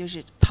品，就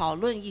是讨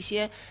论一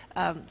些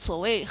所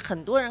谓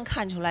很多人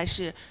看出来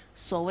是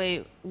所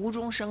谓无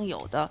中生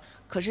有的，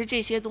可是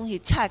这些东西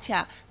恰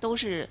恰都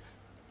是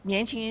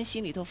年轻人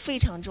心里头非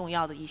常重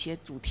要的一些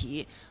主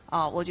题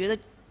我觉得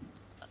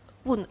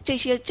这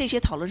些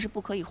讨论是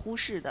不可以忽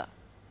视的。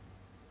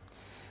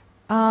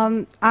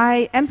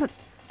I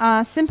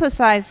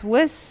sympathize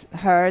with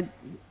her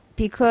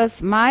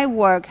because my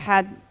work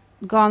had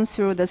gone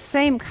through the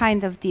same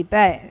kind of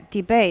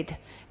debate.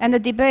 And the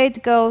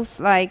debate goes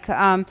like,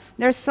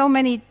 there's so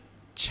many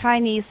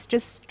Chinese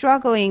just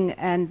struggling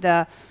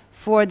and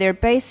for their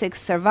basic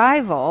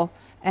survival,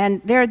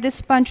 and there are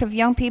this bunch of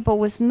young people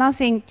with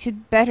nothing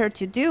better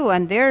to do,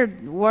 and they're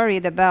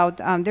worried about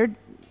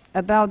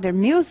their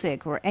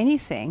music or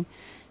anything.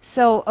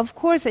 So of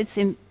course it's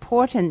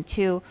important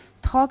to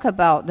talk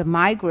about the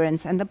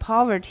migrants and the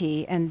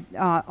poverty and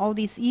all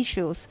these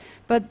issues,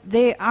 but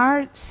there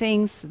are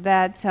things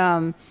that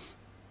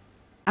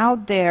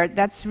out there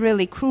that's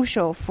really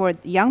crucial for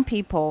young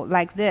people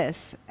like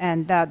this,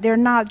 and they're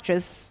not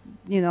just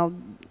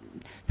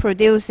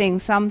producing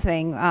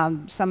something,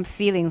 some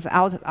feelings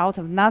out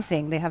of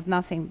nothing. They have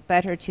nothing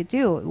better to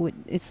do.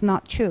 It's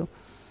not true.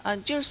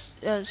 就是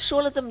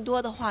说了这么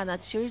多的话呢，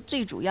其实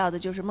最主要的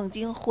就是孟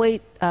京辉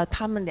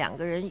他们两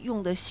个人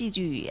用的戏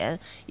剧语言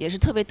也是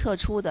特别特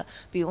殊的。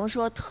比如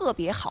说特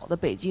别好的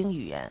北京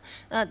语言，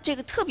这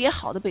个特别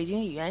好的北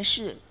京语言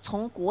是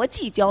从国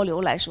际交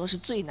流来说是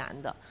最难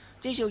的。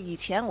这就以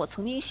前我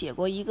曾经写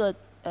过一个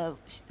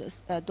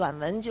短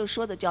文，就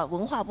说的叫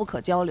文化不可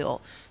交流，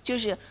就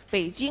是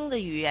北京的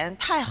语言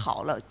太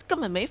好了，根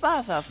本没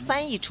办法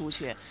翻译出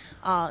去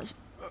啊。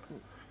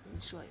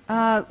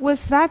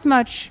With that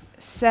much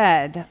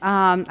said,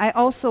 I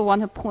also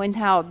want to point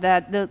out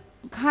that the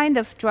kind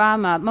of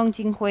drama Meng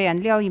Jinghui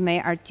and Liao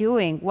Yimei are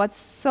doing, what's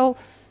so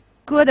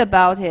good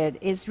about it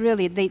is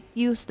really they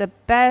use the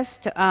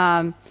best,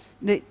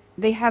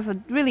 they have a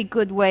really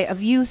good way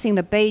of using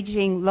the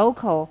Beijing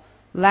local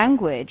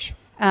language.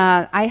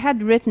 I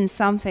had written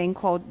something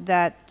called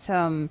that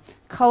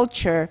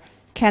culture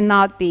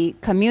cannot be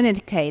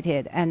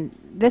communicated, and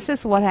this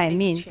is what I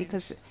mean,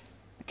 because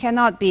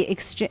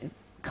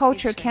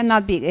culture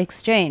cannot be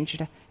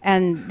exchanged,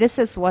 and this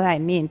is what I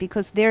mean,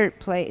 because their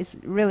play is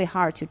really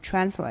hard to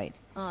translate.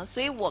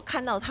 所以我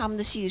看到他们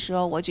的戏的时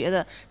候，我觉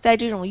得在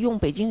这种用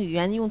北京语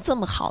言用这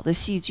么好的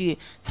戏剧，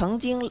曾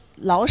经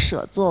老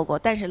舍做过，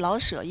但是老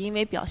舍因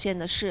为表现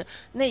的是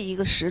那一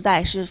个时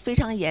代是非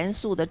常严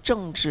肃的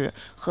政治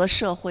和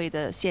社会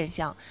的现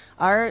象，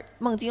而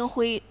孟京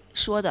辉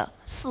说的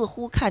似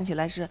乎看起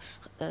来是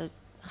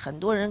很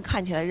多人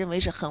看起来认为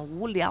是很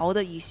无聊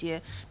的一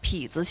些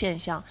痞子现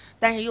象，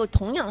但是又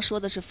同样说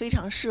的是非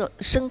常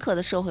深刻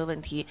的社会问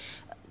题。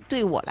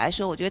对我来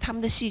说，我觉得他们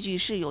的戏剧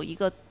是有一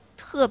个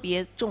特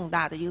别重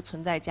大的一个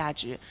存在价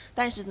值，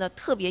但是呢，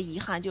特别遗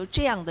憾，就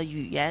这样的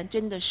语言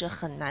真的是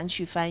很难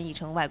去翻译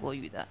成外国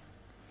语的。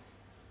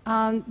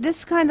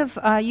This kind of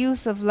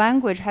use of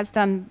language has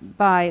done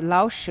by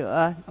Lao She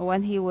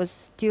when he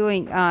was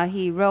doing.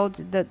 He wrote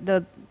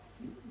the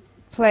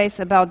plays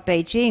about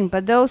Beijing,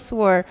 but those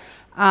were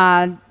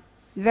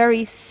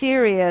very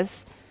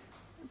serious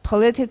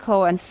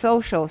political and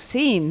social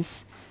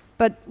themes.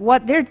 But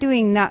what they're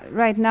doing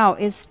right now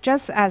is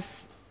just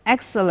as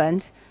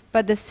excellent.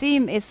 But the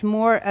theme is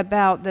more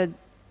about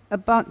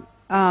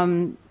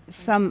some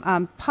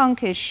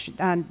punkish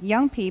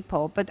young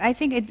people. But I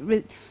think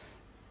it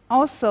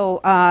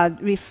also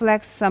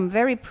reflects some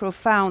very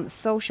profound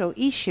social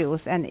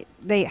issues, and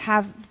they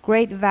have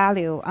great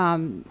value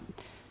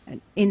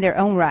in their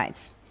own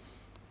rights.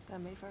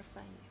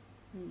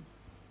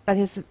 But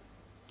it's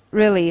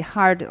really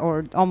hard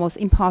or almost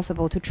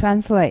impossible to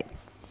translate.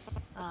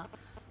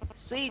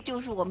 所以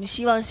就是我们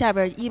希望下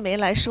边一梅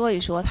来说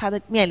一说他的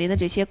面临的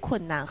这些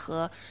困难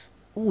和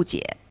误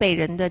解，被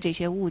人的这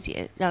些误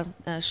解，让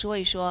说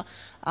一说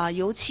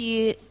尤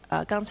其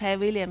刚才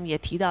威廉也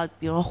提到，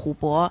比如虎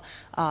伯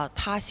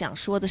他想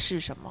说的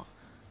是什么。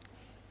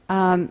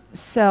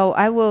So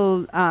I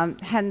will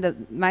hand the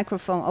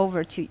microphone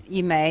over to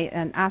Yimei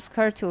and ask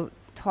her to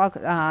talk,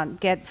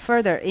 get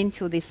further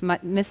into these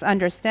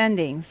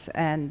misunderstandings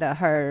and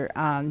her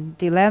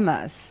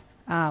dilemmas.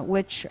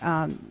 Which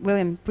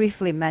William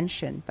briefly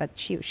mentioned, but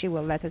she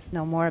will let us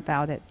know more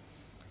about it.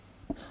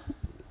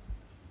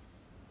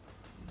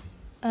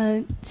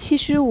 其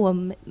实我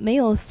没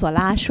有索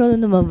拉说的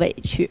那么委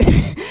屈。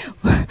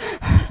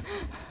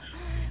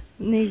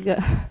那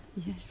个，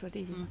你说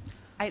这句。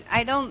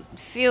I don't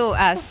feel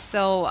as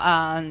so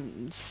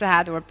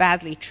sad or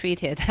badly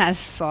treated as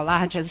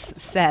Sola just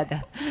said.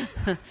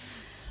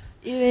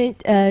 因为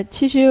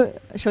其实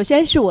首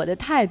先是我的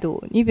态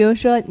度。你比如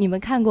说，你们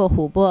看过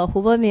虎伯，虎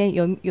伯里面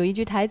有一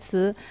句台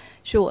词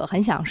是我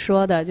很想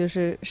说的，就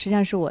是实际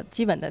上是我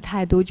基本的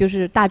态度，就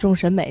是大众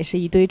审美是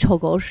一堆臭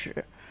狗屎。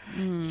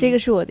这个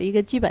是我的一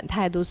个基本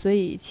态度，所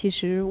以其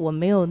实我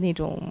没有那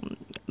种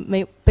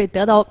没被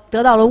得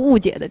到了误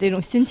解的这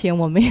种心情，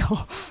我没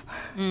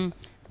有。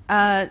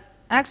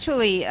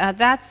Actually,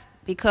 that's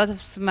because of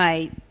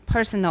my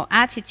personal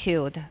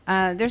attitude.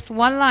 There's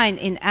one line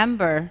in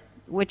Amber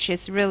which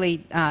is really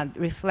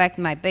reflect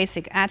my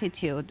basic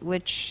attitude,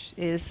 which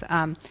is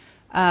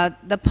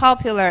the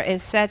popular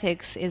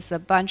aesthetics is a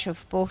bunch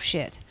of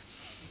bullshit.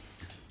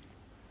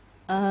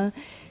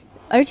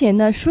 而且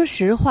呢，说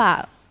实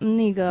话，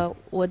那个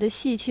我的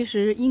戏其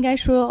实应该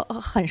说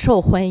很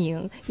受欢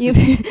迎，因为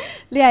《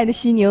恋爱的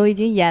犀牛》已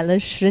经演了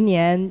10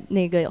年，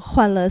那个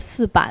换了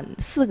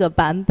4个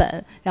版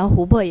本，然后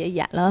琥珀也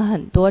演了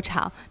很多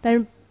场，但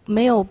是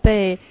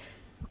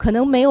可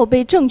能没有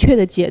被正确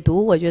的解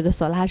读。我觉得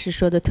索拉是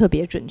说的特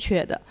别准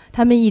确的，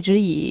他们一直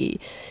以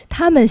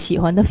他们喜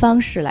欢的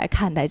方式来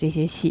看待这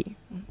些戏。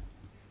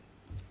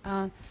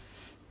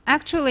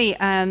Actually,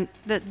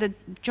 the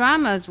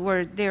dramas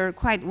they're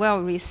quite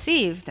well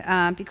received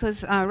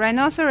because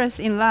Rhinoceros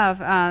in Love,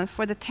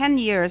 for the 10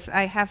 years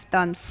I have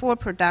done 4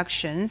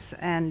 productions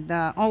and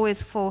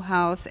always Full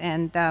House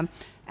and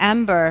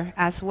Amber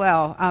as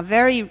well,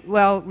 very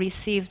well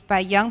received by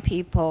young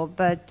people,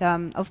 but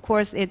of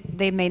course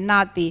they may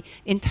not be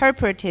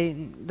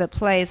interpreting the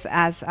plays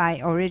as I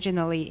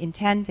originally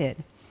intended.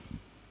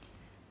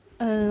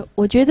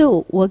 我觉得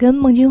我跟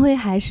孟京辉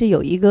还是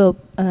有一个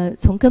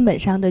从根本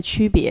上的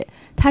区别。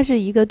他是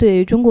一个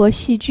对中国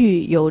戏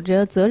剧有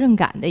着责任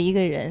感的一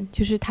个人，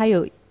就是他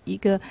有一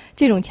个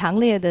这种强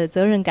烈的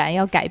责任感，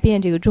要改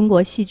变这个中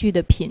国戏剧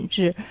的品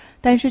质。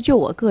但是就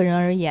我个人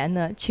而言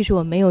呢，其实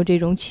我没有这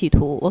种企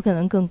图，我可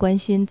能更关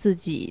心自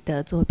己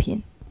的作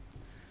品。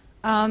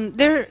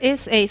There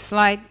is a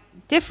slight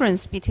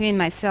difference between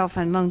myself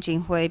and Meng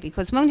Jinghui,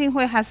 because Meng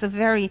Jinghui has a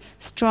very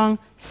strong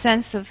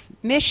sense of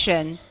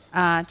mission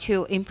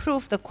to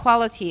improve the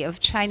quality of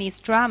Chinese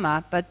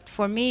drama, but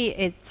for me,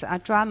 it's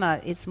drama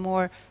is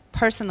more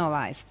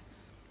personalized.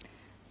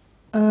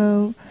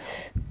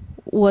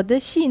 我的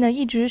戏呢，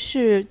一直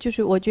是就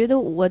是我觉得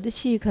我的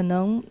戏可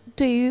能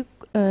对于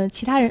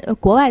其他人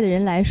国外的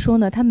人来说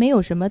呢，它没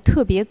有什么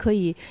特别可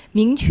以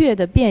明确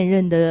的辨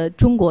认的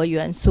中国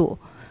元素，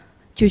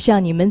就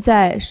像你们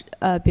在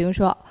比如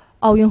说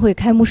奥运会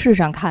开幕式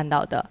上看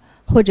到的，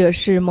或者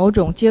是某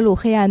种揭露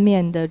黑暗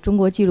面的中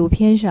国纪录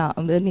片上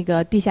那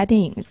个地下电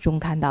影中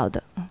看到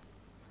的。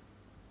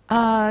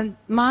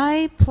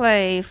My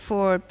play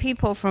for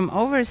people from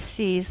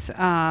overseas,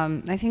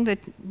 I think the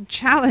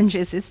challenge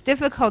is it's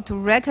difficult to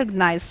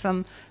recognize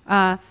some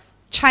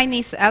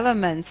Chinese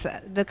elements,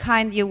 the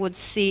kind you would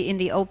see in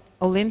the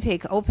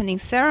Olympic opening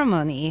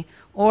ceremony,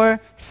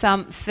 or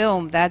some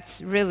film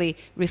that's really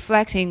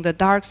reflecting the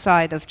dark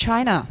side of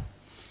China.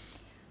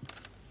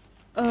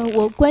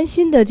 我关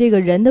心的这个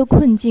人的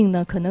困境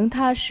呢，可能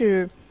它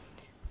是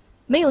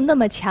没有那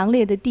么强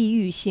烈的地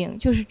域性，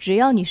就是只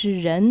要你是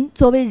人，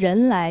作为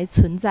人来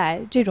存在，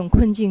这种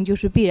困境就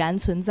是必然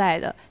存在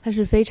的，它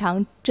是非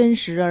常真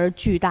实而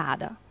巨大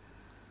的。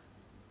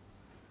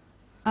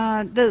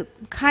The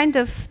kind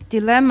of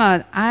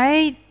dilemma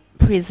I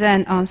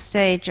present on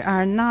stage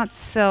are not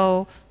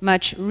so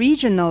much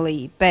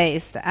regionally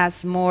based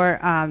as more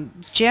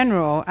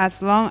general.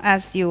 As long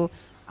as you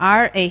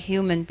are a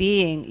human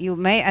being, you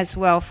may as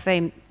well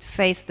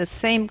face the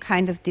same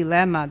kind of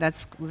dilemma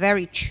that's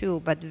very true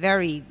but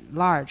very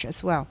large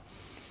as well.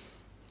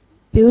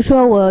 比如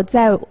说我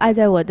在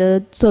我的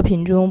作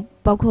品中，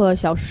包括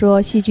小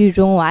说、戏剧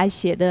中，我爱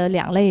写的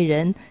两类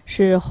人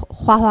是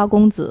花花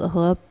公子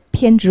和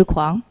偏执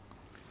狂。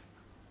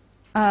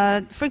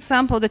For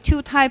example, the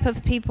two type of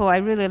people I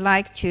really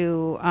like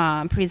to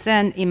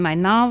present in my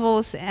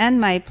novels and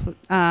my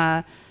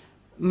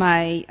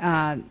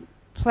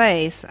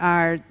plays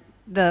are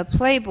the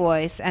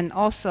playboys and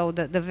also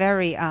the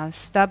very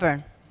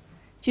stubborn.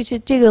 就是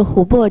这个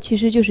琥珀其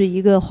实就是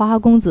一个花花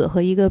公子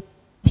和一个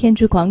偏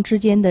执狂之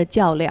间的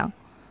较量。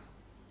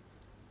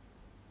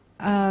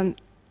For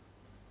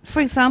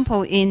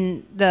example,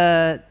 in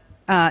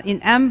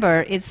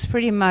Amber, it's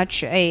pretty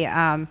much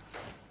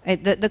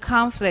the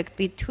conflict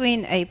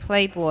between a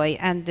playboy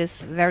and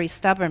this very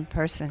stubborn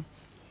person.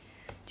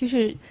 就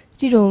是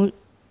这种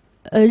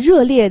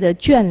热烈的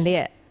眷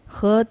恋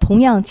和同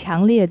样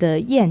强烈的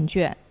厌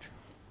倦，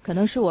可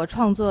能是我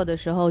创作的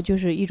时候就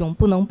是一种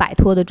不能摆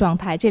脱的状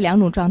态，这两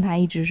种状态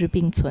一直是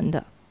并存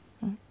的。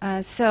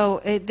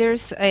So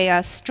there's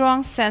a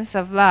strong sense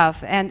of love,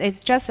 and it's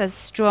just a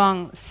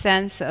strong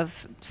sense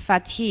of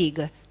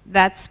fatigue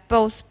that's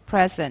both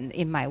present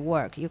in my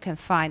work. You can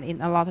find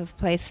in a lot of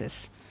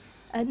places.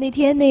 那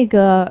天那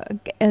个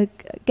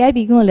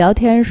Gabby 跟我聊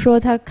天说，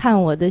他看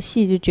我的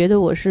戏就觉得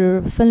我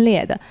是分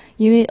裂的，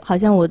因为好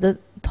像我的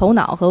头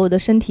脑和我的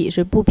身体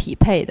是不匹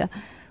配的。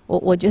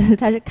我觉得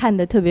他是看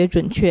得特别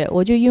准确。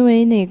我就因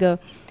为那个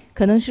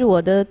可能是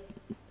我的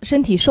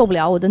身体受不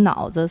了我的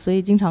脑子，所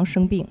以经常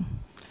生病。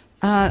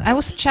I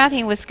was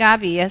chatting with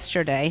Gabby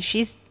yesterday.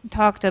 She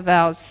talked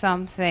about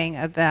something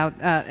about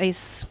a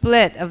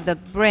split of the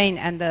brain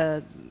and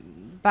the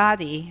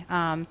body.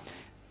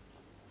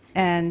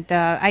 And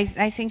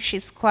I think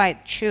she's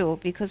quite true,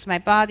 because my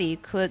body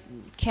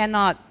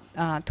cannot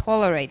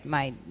tolerate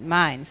my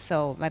mind,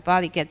 so my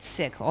body gets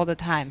sick all the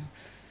time.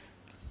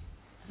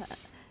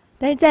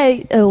 但是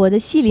在我的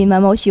戏里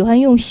面嘛，我喜欢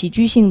用喜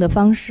剧性的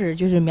方式，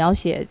就是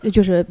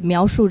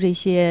描述这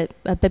些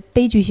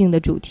悲剧性的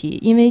主题，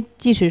因为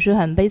即使是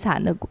很悲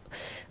惨的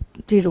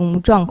这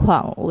种状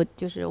况，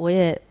我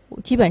也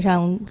基本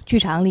上剧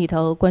场里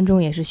头观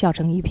众也是笑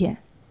成一片。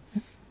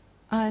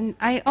And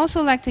I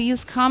also like to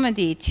use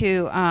comedy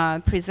to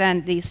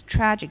present these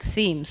tragic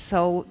themes.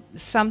 So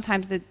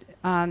sometimes,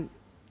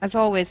 as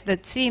always, the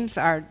themes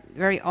are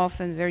very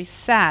often very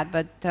sad,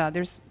 but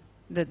there's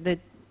the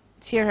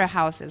theater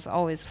house is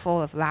always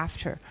full of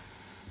laughter.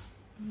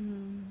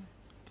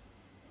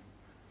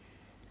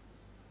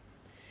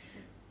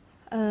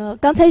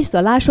 刚才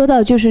索拉说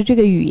到就是这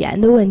个语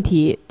言的问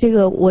题，这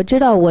个我知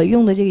道我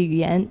用的这个语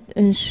言，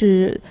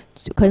是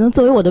可能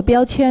作为我的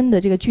标签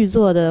的这个剧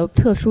作的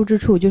特殊之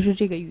处，就是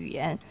这个语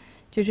言，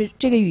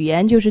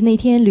就是那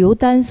天刘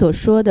丹所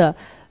说的，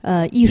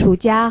艺术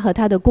家和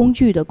他的工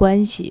具的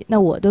关系。那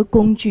我的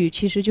工具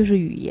其实就是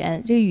语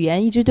言，这个语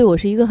言一直对我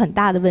是一个很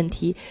大的问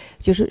题，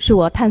是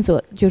我探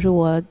索，就是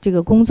我这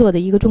个工作的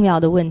一个重要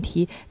的问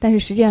题，但是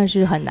实际上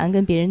是很难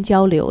跟别人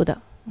交流的。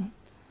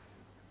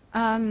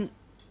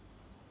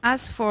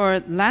As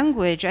for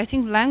language, I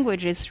think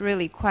language is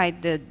really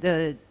quite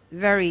the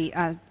very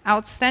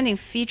outstanding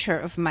feature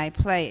of my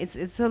play.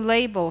 It's a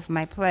label of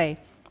my play.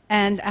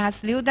 And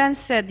as Liu Dan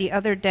said the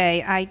other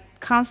day, I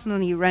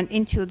constantly run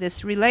into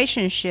this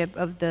relationship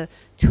of the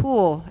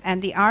tool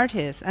and the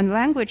artist, and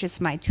language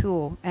is my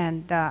tool.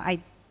 And I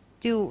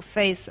do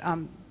face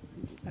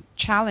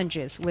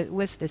challenges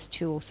with this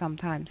tool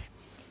sometimes.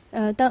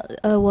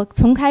 我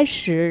从开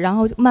始，然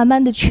后慢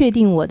慢的确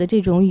定我的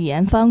这种语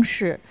言方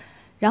式，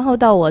然后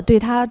到我对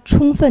它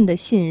充分的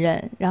信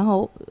任，然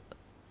后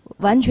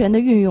完全的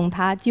运用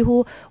它，几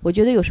乎我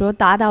觉得有时候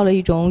达到了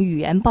一种语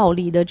言暴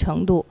力的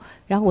程度，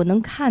然后我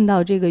能看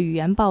到这个语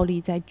言暴力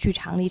在剧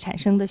场里产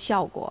生的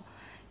效果，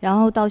然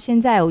后到现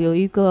在我有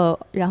一个，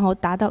然后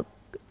达到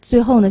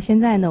最后呢，现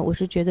在呢，我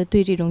是觉得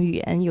对这种语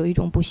言有一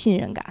种不信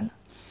任感了。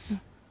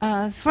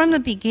From the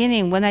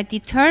beginning, when I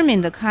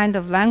determined the kind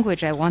of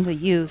language I want to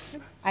use,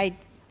 I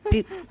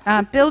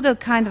build a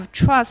kind of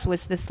trust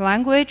with this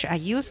language. I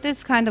use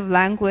this kind of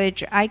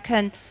language. I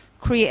can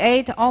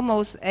create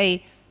almost a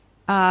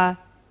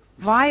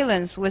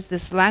violence with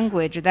this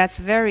language that's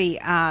very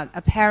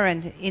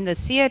apparent in the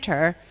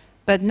theater.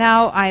 But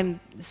now I'm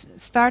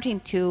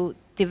starting to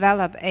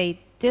develop a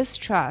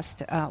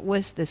distrust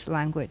with this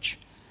language.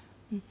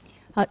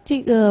 好，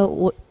这个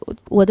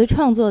我的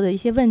创作的一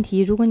些问题，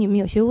如果你们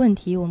有些问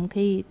题，我们可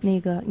以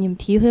你们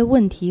提一些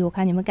问题，我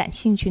看你们感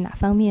兴趣哪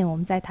方面，我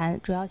们再谈。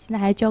主要现在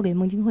还是交给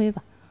孟京辉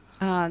吧。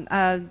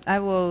I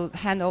will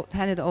hand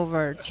it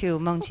over to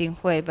Meng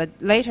Jinghui, but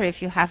later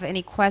if you have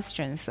any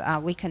questions,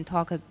 we can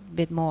talk a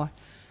bit more.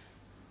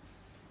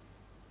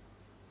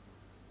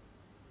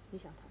 你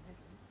想谈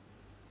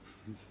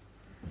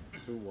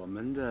什么？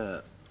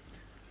就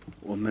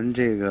我们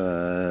这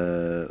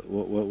个，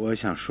我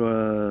想说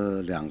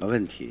2个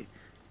问题。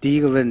第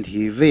一个问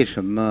题，为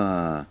什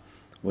么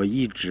我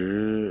一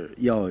直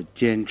要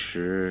坚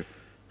持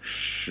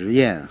实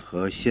验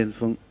和先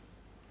锋？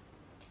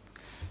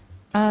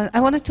 I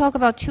want to talk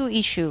about 2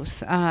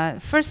 issues.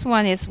 First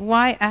one is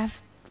why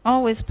I've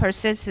always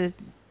persisted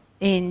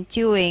in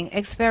doing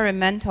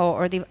experimental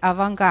or the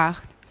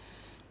avant-garde.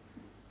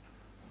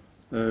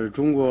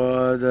 中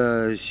国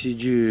的戏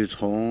剧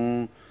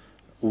从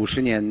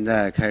50年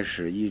代开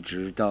始，一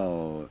直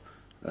到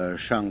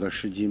上个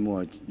世纪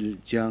末，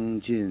将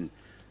近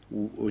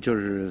就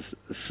是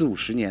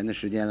40-50年的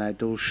时间来，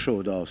都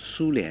受到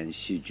苏联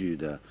戏剧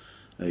的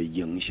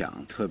影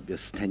响，特别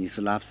斯坦尼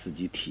斯拉夫斯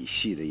基体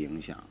系的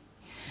影响。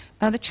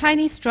The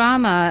Chinese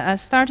drama,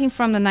 starting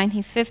from the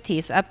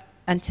 1950s up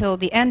until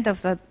the end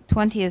of the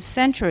 20th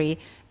century,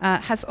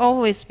 has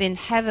always been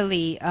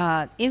heavily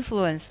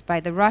influenced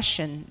by the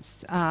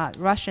Russians,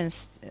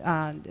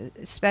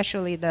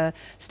 especially the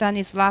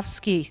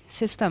Stanislavski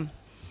system.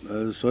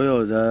 所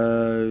有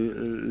的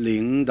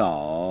领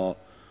导，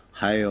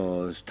还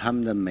有他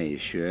们的美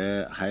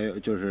学，还有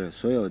就是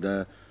所有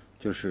的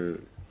就是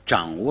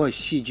掌握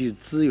戏剧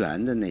资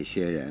源的那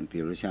些人，比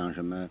如像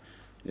什么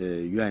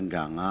院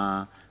长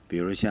啊，比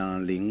如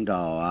像领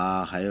导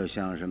啊，还有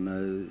像什么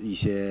一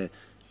些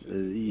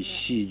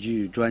戏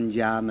剧专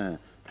家们。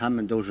他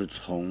们都是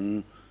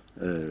从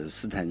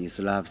斯坦尼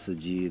斯拉夫斯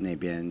基那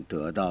边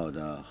得到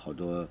的好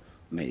多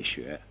美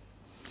学。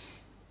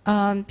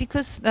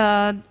Because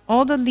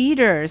all the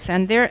leaders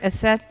and their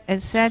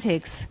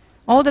aesthetics,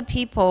 all the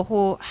people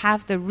who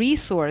have the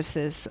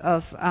resources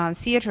of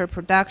theater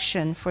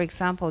production, for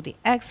example, the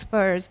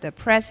experts, the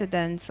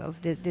presidents of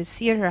the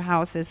theater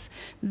houses,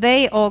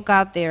 they all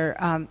got their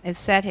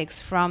aesthetics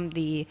from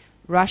the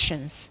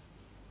Russians.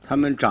 他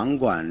们掌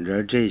管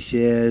着这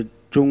些。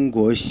中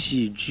国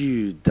戏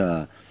剧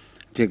的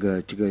这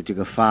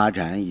个发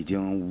展已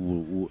经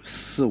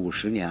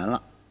40-50年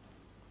了。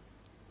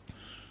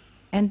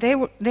And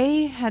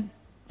they had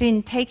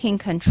been taking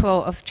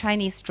control of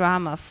Chinese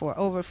drama for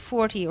over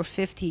 40 or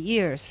 50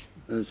 years.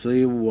 所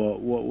以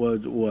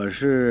我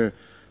是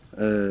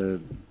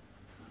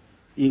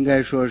应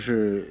该说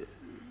是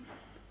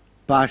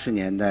80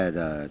年代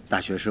的大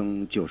学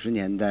生，90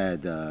年代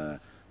的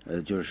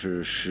就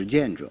是实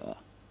践者。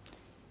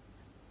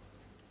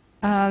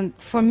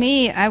For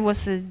me, I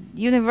was a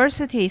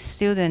university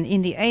student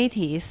in the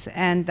 80s,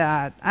 and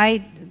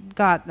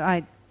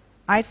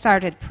I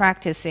started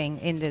practicing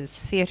in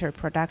this theater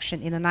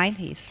production in the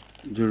 90s.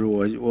 就是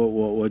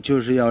我就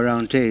是要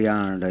让这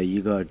样的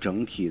一个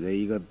整体的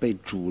一个被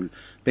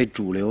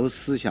主流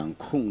思想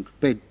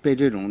被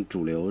这种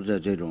主流的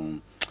这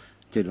种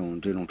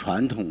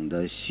传统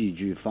的戏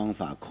剧方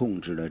法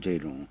控制的这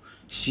种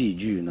戏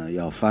剧呢，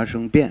要发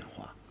生变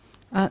化。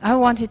I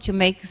wanted to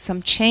make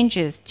some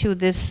changes to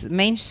this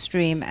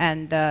mainstream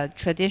and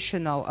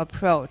traditional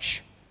approach.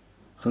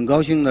 很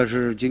高兴的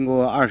是，经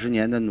过20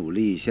年的努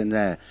力，现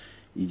在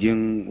已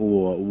经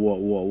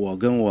我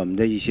跟我们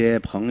的一些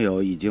朋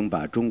友已经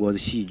把中国的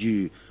戏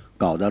剧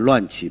搞得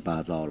乱七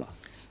八糟了。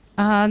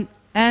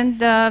And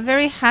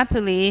very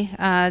happily,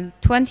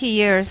 20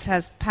 years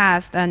has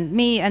passed, and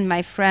me and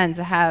my friends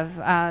have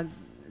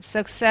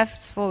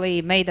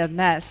successfully made a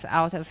mess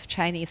out of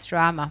Chinese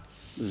drama.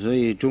 所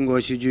以中国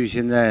戏剧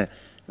现在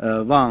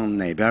往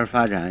哪边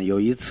发展？有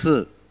一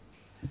次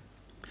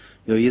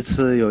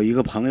有一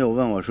个朋友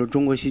问我说：“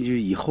中国戏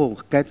剧以后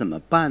该怎么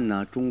办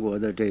呢？中国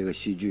的这个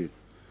戏剧。”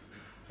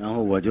然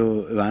后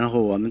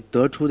我们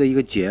得出的一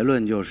个结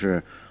论就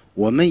是，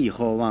我们以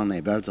后往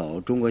哪边走，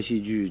中国戏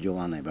剧就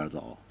往哪边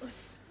走。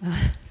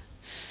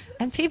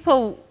And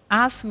people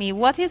ask me,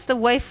 what is the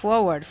way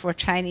forward for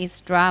Chinese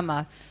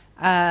drama?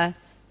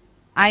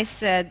 I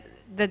said,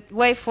 the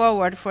way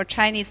forward for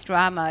Chinese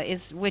drama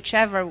is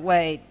whichever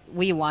way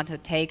we want to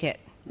take it.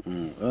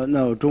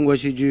 那中国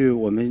戏剧，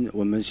我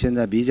们现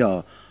在比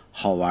较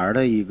好玩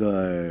的一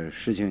个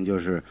事情就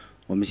是，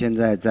我们现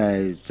在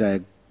在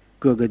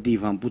各个地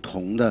方不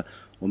同的，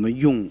我们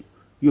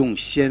用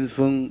先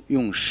锋、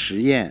用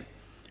实验、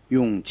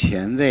用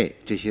前卫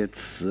这些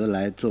词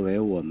来作为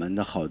我们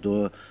的好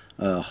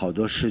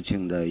多事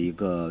情的一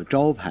个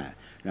招牌，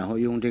然后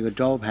用这个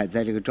招牌，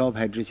在这个招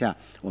牌之下，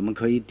我们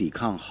可以抵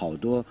抗好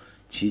多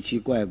奇奇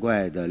怪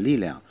怪的力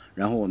量，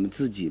然后我们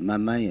自己慢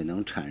慢也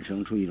能产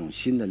生出一种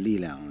新的力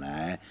量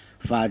来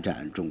发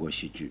展中国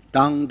戏剧，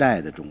当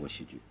代的中国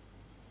戏剧。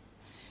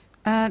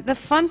The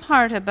fun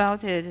part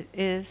about it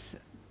is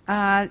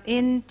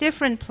in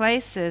different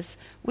places,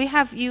 we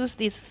have used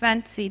these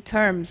fancy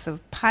terms of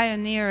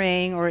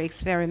pioneering or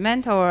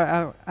experimental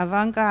or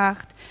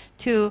avant-garde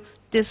to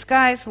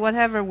disguise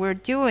whatever we're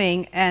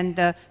doing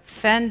and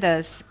fend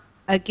us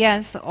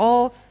against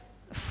all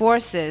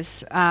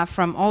forces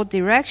from all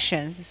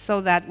directions so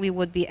that we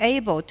would be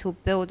able to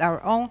build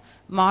our own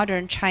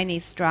modern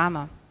Chinese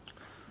drama.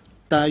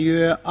 大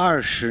约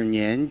20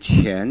年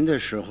前的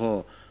时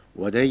候，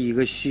我的一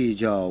个戏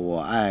叫《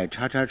我爱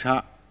叉叉叉》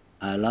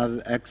，I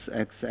Love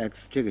XXX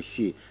这个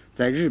戏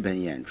在日本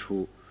演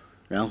出，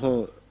然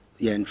后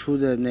演出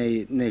的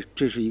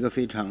这是一个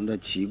非常的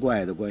奇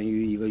怪的关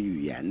于一个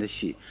语言的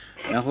戏，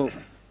然后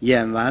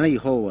演完了以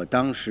后，我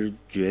当时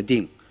决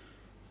定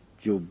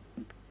就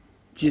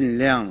尽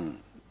量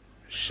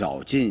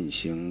少进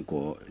行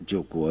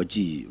国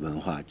际文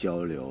化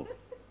交流。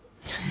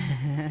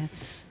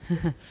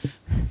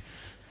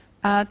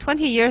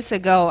20 years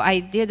ago,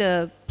 I did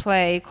a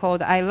play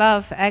called I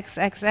Love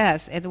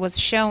XXS. It was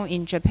shown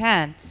in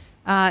Japan.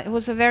 It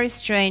was a very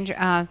strange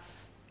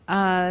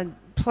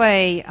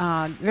play,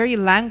 very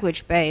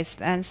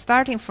language-based. And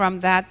starting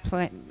from that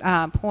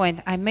point,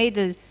 I made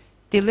the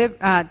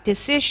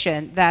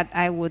decision that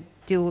I would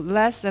do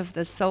less of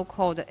the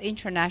so-called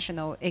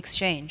international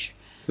exchange.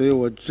 所以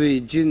我最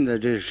近的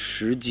这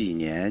10几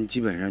年，基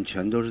本上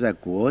全都是在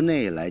国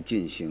内来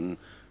进行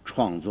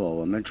创作。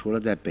我们除了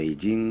在北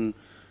京。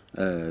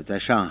在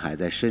上海，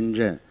在深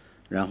圳，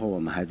然后我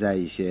们还在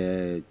一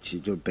些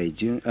就北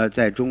京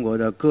在中国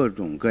的各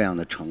种各样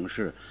的城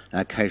市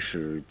来开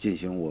始进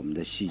行我们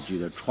的戏剧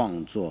的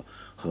创作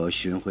和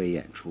巡回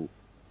演出。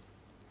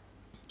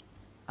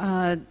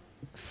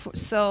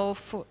So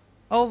for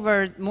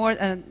over more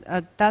than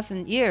a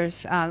dozen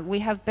years, we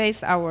have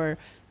based our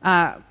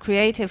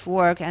creative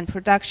work and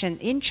production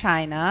in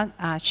China,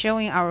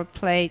 showing our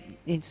play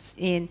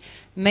in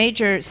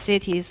major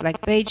cities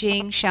like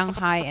Beijing,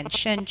 Shanghai, and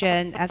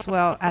Shenzhen, as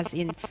well as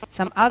in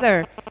some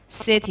other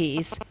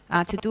cities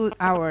to do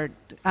our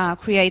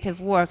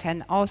creative work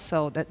and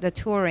also the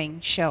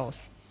touring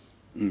shows.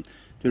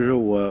 就是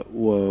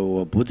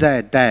我不再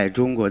带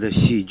中国的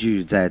戏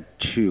剧再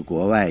去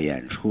国外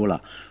演出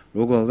了。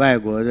如果外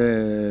国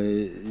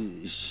的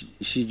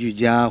戏剧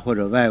家或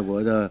者外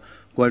国的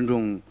观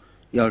众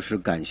要是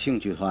感兴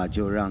趣的话，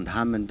就让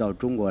他们到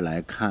中国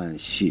来看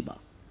戏吧。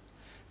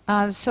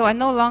So I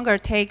no longer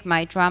take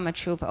my drama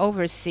troupe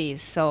overseas.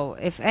 So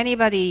if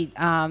anybody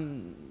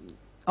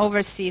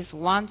overseas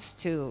wants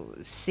to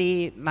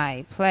see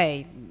my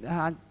play,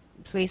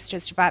 please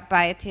just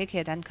buy a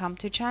ticket and come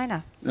to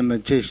China. 那么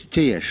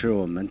这也是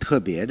我们特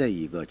别的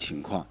一个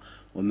情况。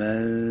我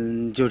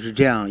们就是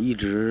这样一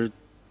直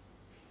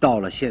到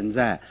了现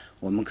在，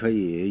我们可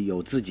以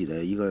有自己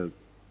的一个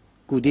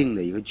固定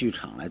的一个剧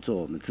场来做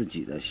我们自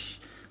己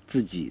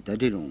的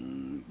这种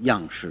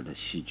样式的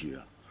戏剧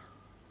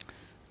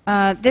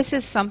啊。This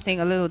is something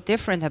a little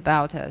different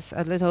about us,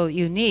 a little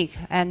unique,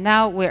 and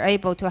now we're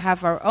able to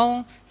have our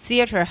own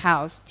theater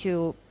house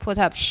to put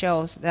up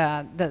shows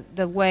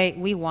the way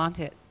we want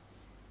it.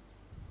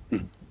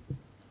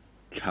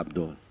 差不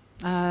多。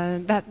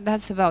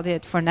That's about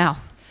it for now.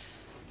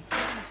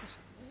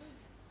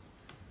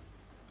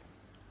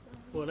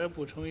 我来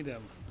补充一点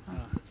吧。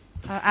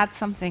I'll add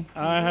something.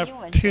 I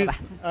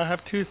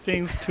have two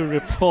things to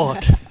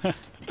report.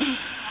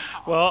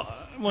 Well,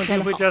 Meng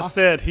Jinghui just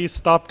said he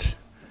stopped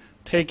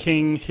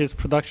taking his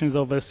productions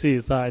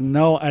overseas. I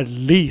know at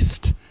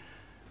least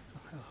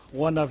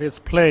one of his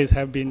plays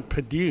have been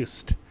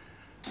produced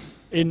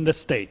in the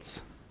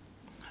States.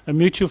 A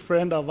mutual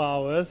friend of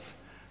ours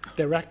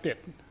directed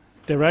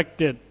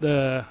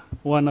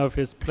one of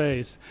his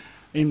plays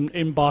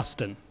in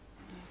Boston.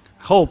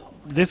 Hope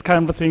this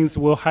kind of things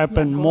will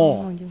happen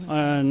more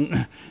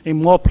and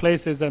in more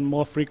places and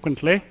more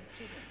frequently.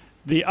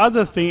 The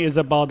other thing is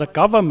about the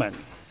government.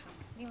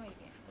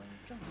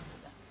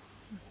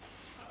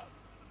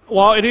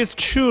 While it is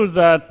true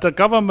that the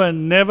government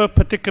never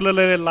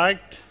particularly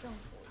liked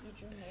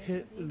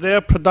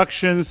their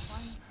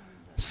productions,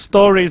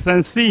 stories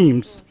and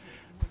themes,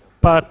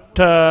 but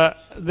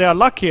they are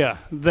luckier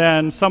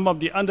than some of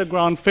the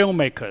underground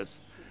filmmakers.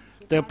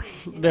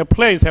 Their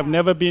plays have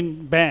never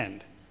been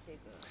banned.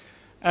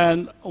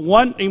 And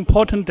one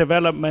important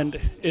development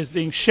is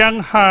in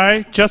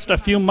Shanghai, just a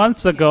few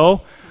months ago,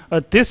 a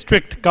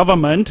district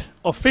government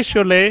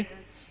officially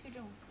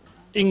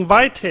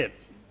invited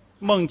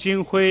Meng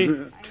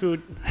Jinghui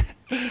to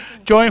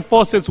join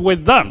forces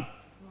with them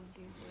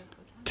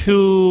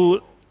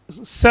to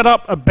set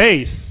up a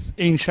base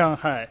in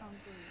Shanghai.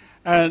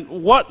 And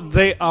what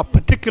they are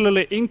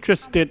particularly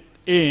interested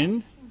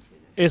in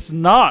is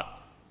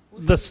not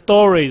the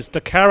stories,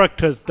 the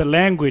characters, the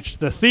language,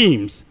 the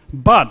themes,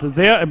 but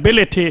their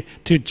ability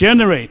to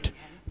generate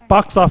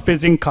box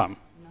office income.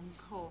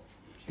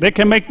 They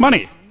can make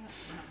money.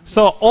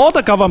 So all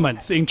the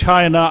governments in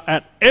China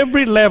at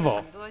every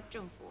level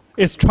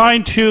is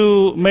trying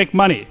to make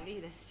money.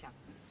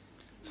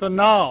 So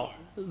now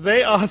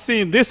they are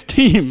seeing, this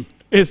team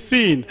is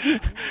seen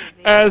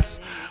as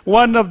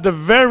one of the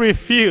very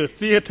few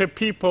theater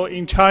people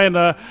in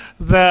China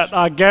that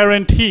are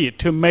guaranteed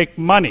to make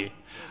money.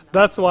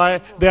 That's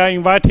why they are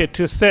invited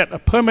to set a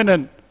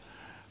permanent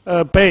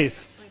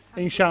base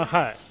in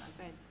Shanghai.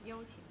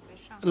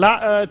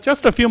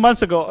 Just a few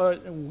months ago,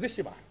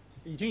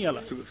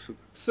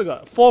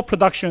 4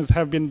 productions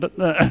have been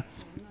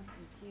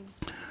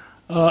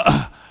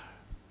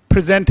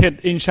presented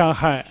in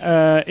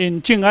Shanghai,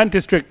 in Jing'an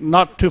district,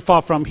 not too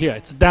far from here.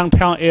 It's a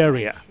downtown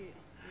area,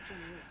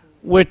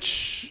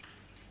 which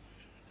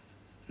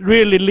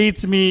really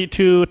leads me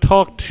to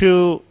talk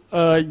to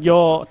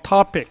your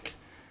topic,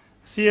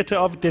 theater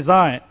of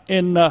design,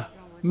 in a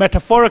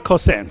metaphorical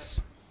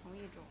sense.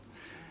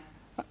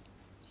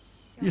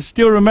 You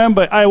still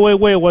remember Ai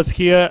Weiwei was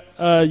here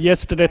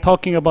yesterday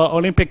talking about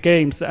Olympic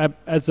Games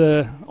as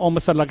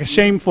almost like a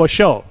shameful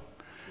show.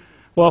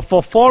 Well,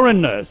 for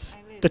foreigners,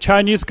 the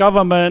Chinese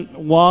government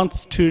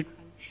wants to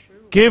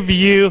give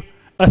you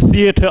a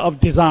theater of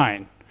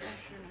design.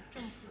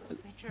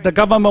 The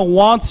government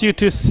wants you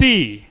to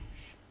see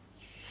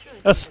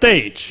a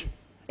stage.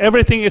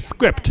 Everything is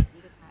script,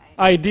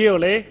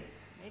 ideally,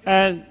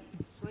 and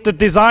the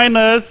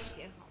designers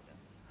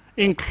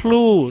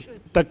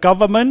include the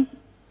government,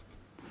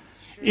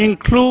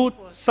 include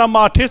some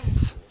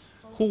artists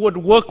who would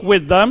work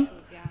with them,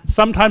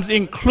 sometimes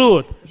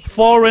include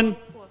foreign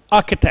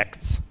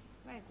architects.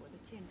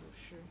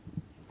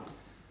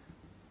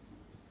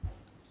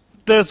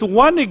 There's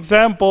one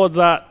example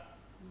that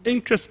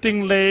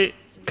interestingly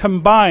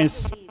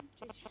combines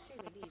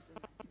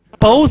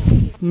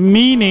both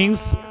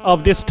meanings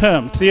of this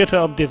term, theater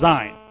of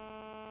design.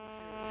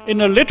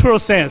 In a literal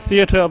sense,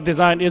 theater of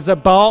design is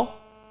about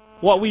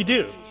what we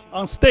do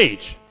on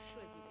stage.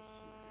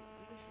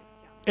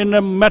 In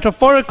a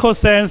metaphorical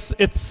sense,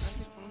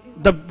 it's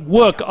the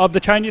work of the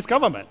Chinese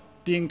government,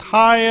 the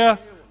entire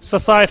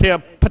society,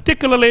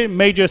 particularly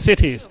major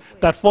cities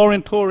that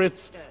foreign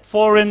tourists,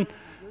 foreign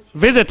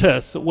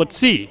visitors would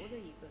see,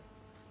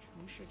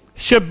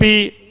 should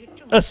be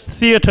a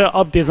theater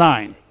of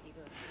design.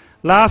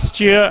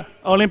 Last year,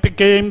 Olympic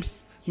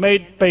Games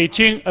made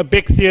Beijing a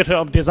big theater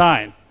of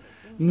design.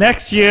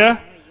 Next year,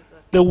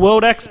 the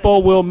World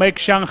Expo will make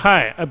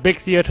Shanghai a big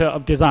theater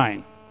of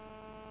design.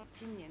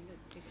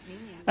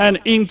 And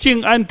in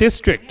Jing'an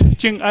district,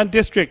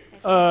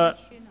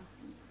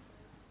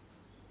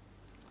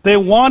 they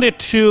wanted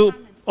to,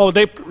 or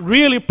they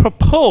really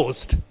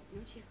proposed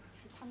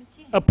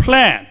a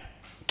plan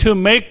to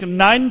make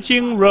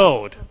Nanjing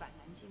Road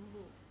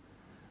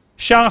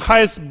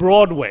Shanghai's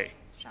Broadway.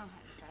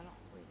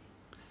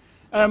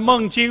 And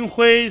Meng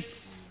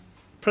Jinghui's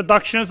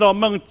productions, or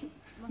Meng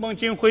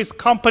Jinghui's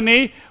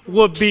company,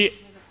 would be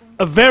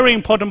a very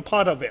important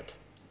part of it.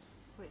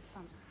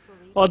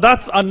 Well,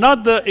 that's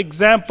another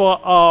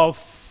example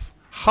of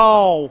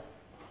how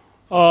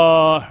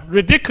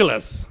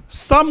ridiculous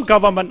some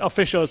government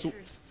officials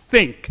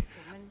think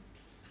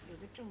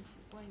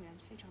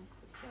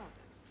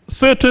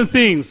certain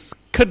things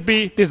could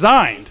be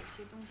designed.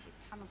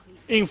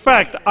 In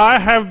fact, I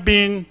have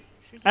been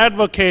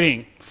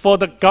advocating for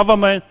the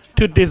government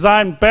to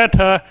design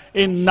better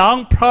in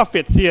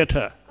non-profit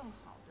theater.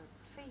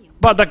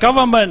 But the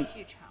government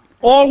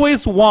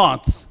always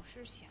wants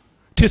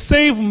to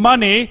save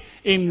money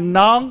in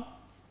non-profit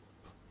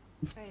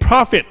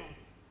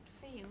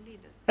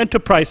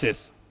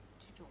enterprises.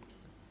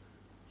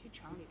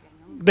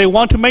 They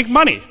want to make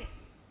money,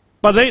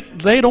 but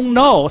they don't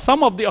know.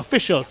 Some of the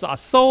officials are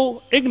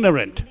so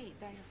ignorant.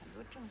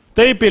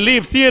 They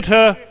believe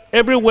theater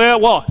everywhere,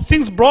 well,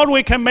 since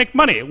Broadway can make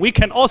money, we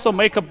can also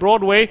make a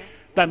Broadway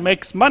that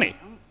makes money.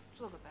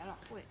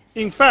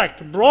 In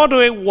fact,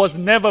 Broadway was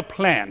never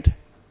planned.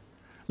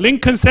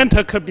 Lincoln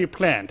Center could be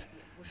planned.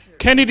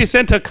 Kennedy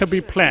Center could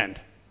be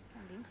planned.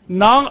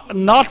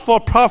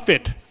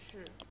 Not-for-profit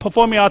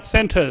performing arts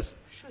centers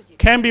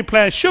can be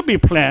planned, should be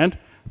planned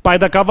by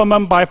the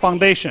government, by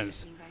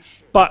foundations.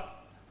 But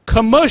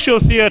commercial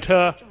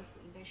theater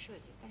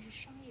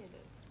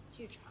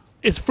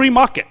is free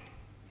market.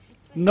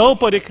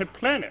 Nobody could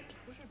plan it.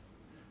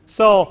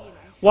 So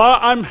while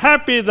I'm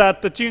happy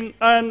that the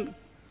Jing'an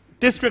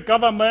district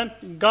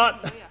government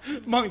got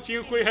Meng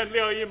Jinghui and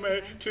Liao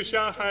Yimei to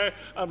Shanghai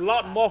a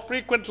lot more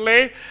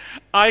frequently,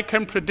 I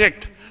can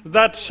predict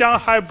that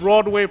Shanghai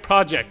Broadway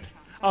project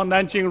on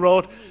Nanjing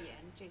Road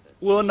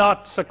will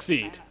not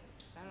succeed.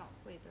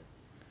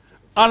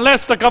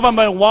 Unless the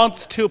government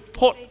wants to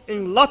put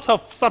in lots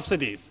of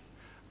subsidies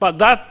but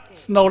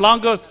that's no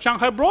longer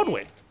Shanghai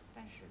Broadway.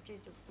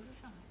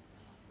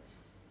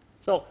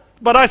 So,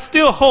 but I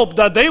still hope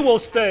that they will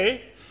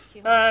stay,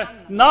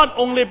 not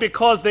only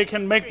because they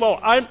can make more.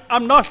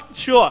 I'm not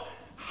sure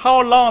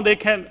how long they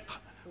can.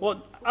 Well,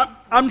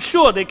 I'm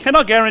sure they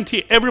cannot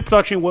guarantee every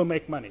production will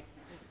make money.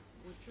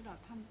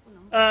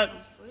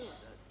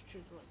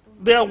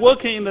 They are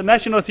working in the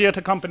National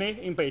Theatre Company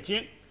in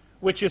Beijing,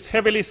 which is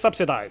heavily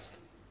subsidized,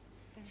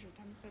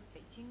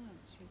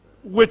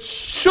 which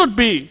should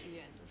be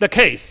the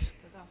case.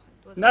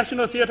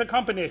 National Theatre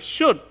Company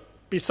should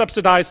be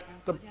subsidized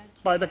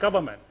by the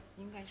government.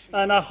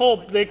 And I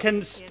hope they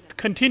can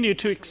continue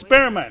to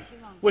experiment,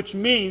 which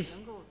means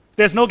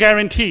there's no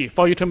guarantee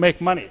for you to make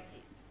money.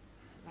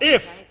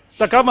 If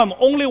the government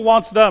only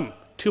wants them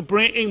to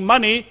bring in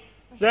money,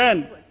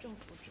 then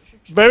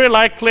very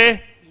likely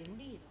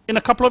in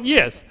a couple of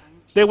years,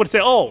 they would say,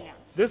 oh,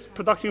 this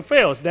production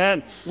fails,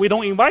 then we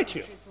don't invite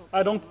you.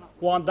 I don't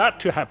want that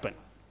to happen.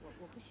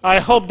 I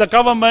hope the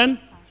government,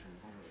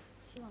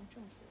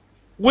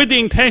 with the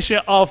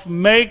intention of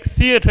make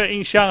theater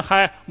in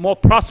Shanghai more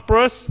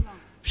prosperous,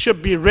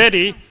 should be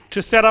ready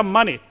to set up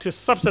money to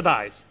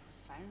subsidize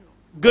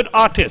good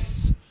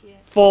artists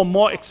for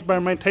more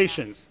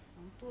experimentations.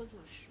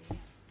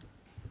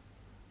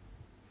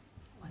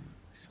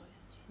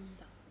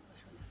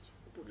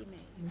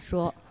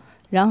 说，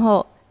然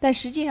后，但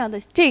实际上的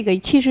这个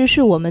其实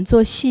是我们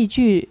做戏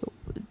剧，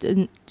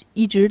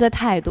一直的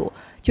态度，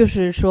就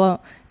是说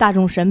大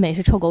众审美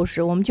是臭狗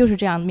屎，我们就是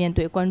这样面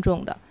对观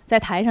众的，在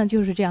台上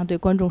就是这样对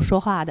观众说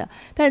话的。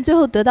但是最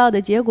后得到的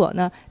结果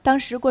呢，当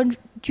时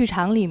剧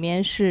场里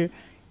面是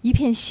一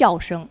片笑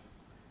声。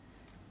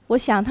我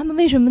想他们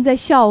为什么在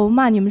笑？我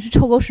骂你们是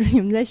臭狗屎，你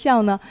们在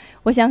笑呢？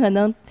我想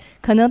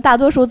可能大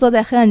多数坐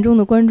在黑暗中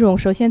的观众，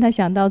首先他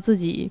想到自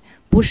己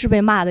不是被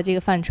骂的这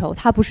个范畴，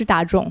他不是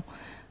大众，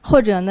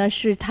或者呢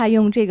是他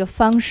用这个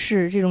方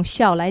式这种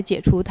笑来解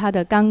除他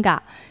的尴尬，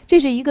这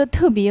是一个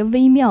特别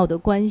微妙的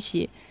关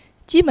系。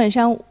基本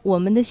上我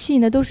们的戏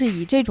呢都是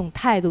以这种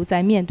态度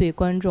在面对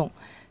观众，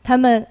他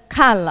们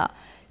看了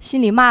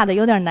心里骂的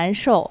有点难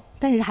受，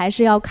但是还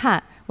是要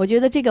看。我觉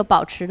得这个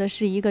保持的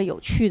是一个有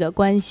趣的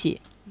关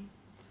系。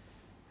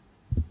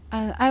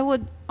I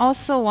would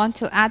also want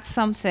to add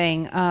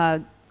something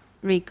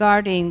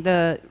regarding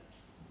the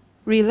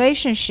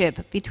relationship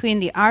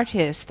between the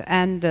artist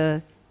and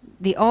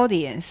the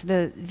audience,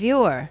 the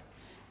viewer,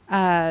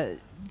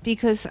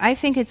 because I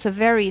think it's a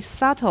very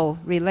subtle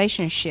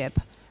relationship.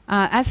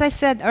 As I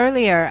said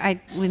earlier,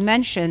 we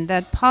mentioned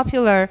that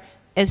popular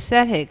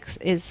aesthetics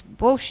is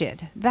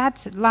bullshit.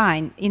 That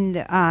line in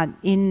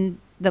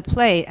the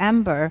play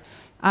Amber,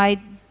 I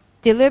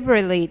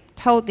deliberately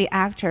told the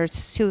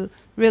actors to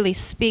really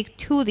speak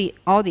to the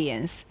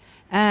audience.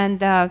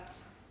 And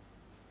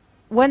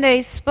when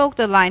they spoke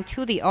the line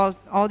to the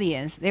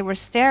audience, they were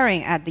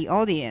staring at the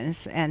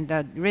audience and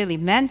really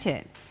meant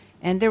it.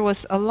 And there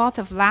was a lot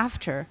of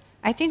laughter.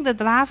 I think that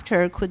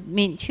laughter could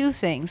mean two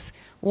things.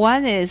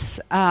 One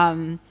is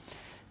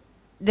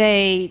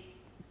they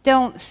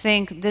don't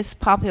think this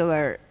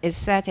popular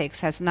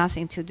aesthetics has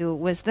nothing to do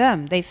with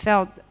them. They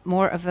felt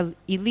more of an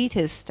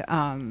elitist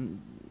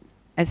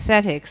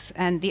aesthetics.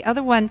 And the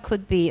other one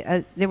could be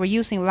they were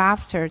using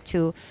laughter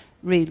to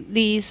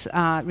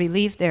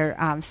relieve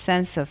their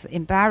sense of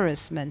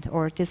embarrassment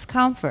or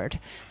discomfort.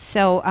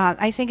 So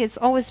I think it's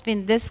always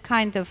been this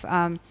kind of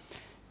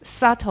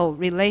subtle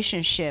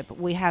relationship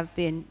we have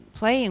been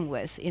playing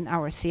with in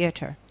our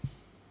theater.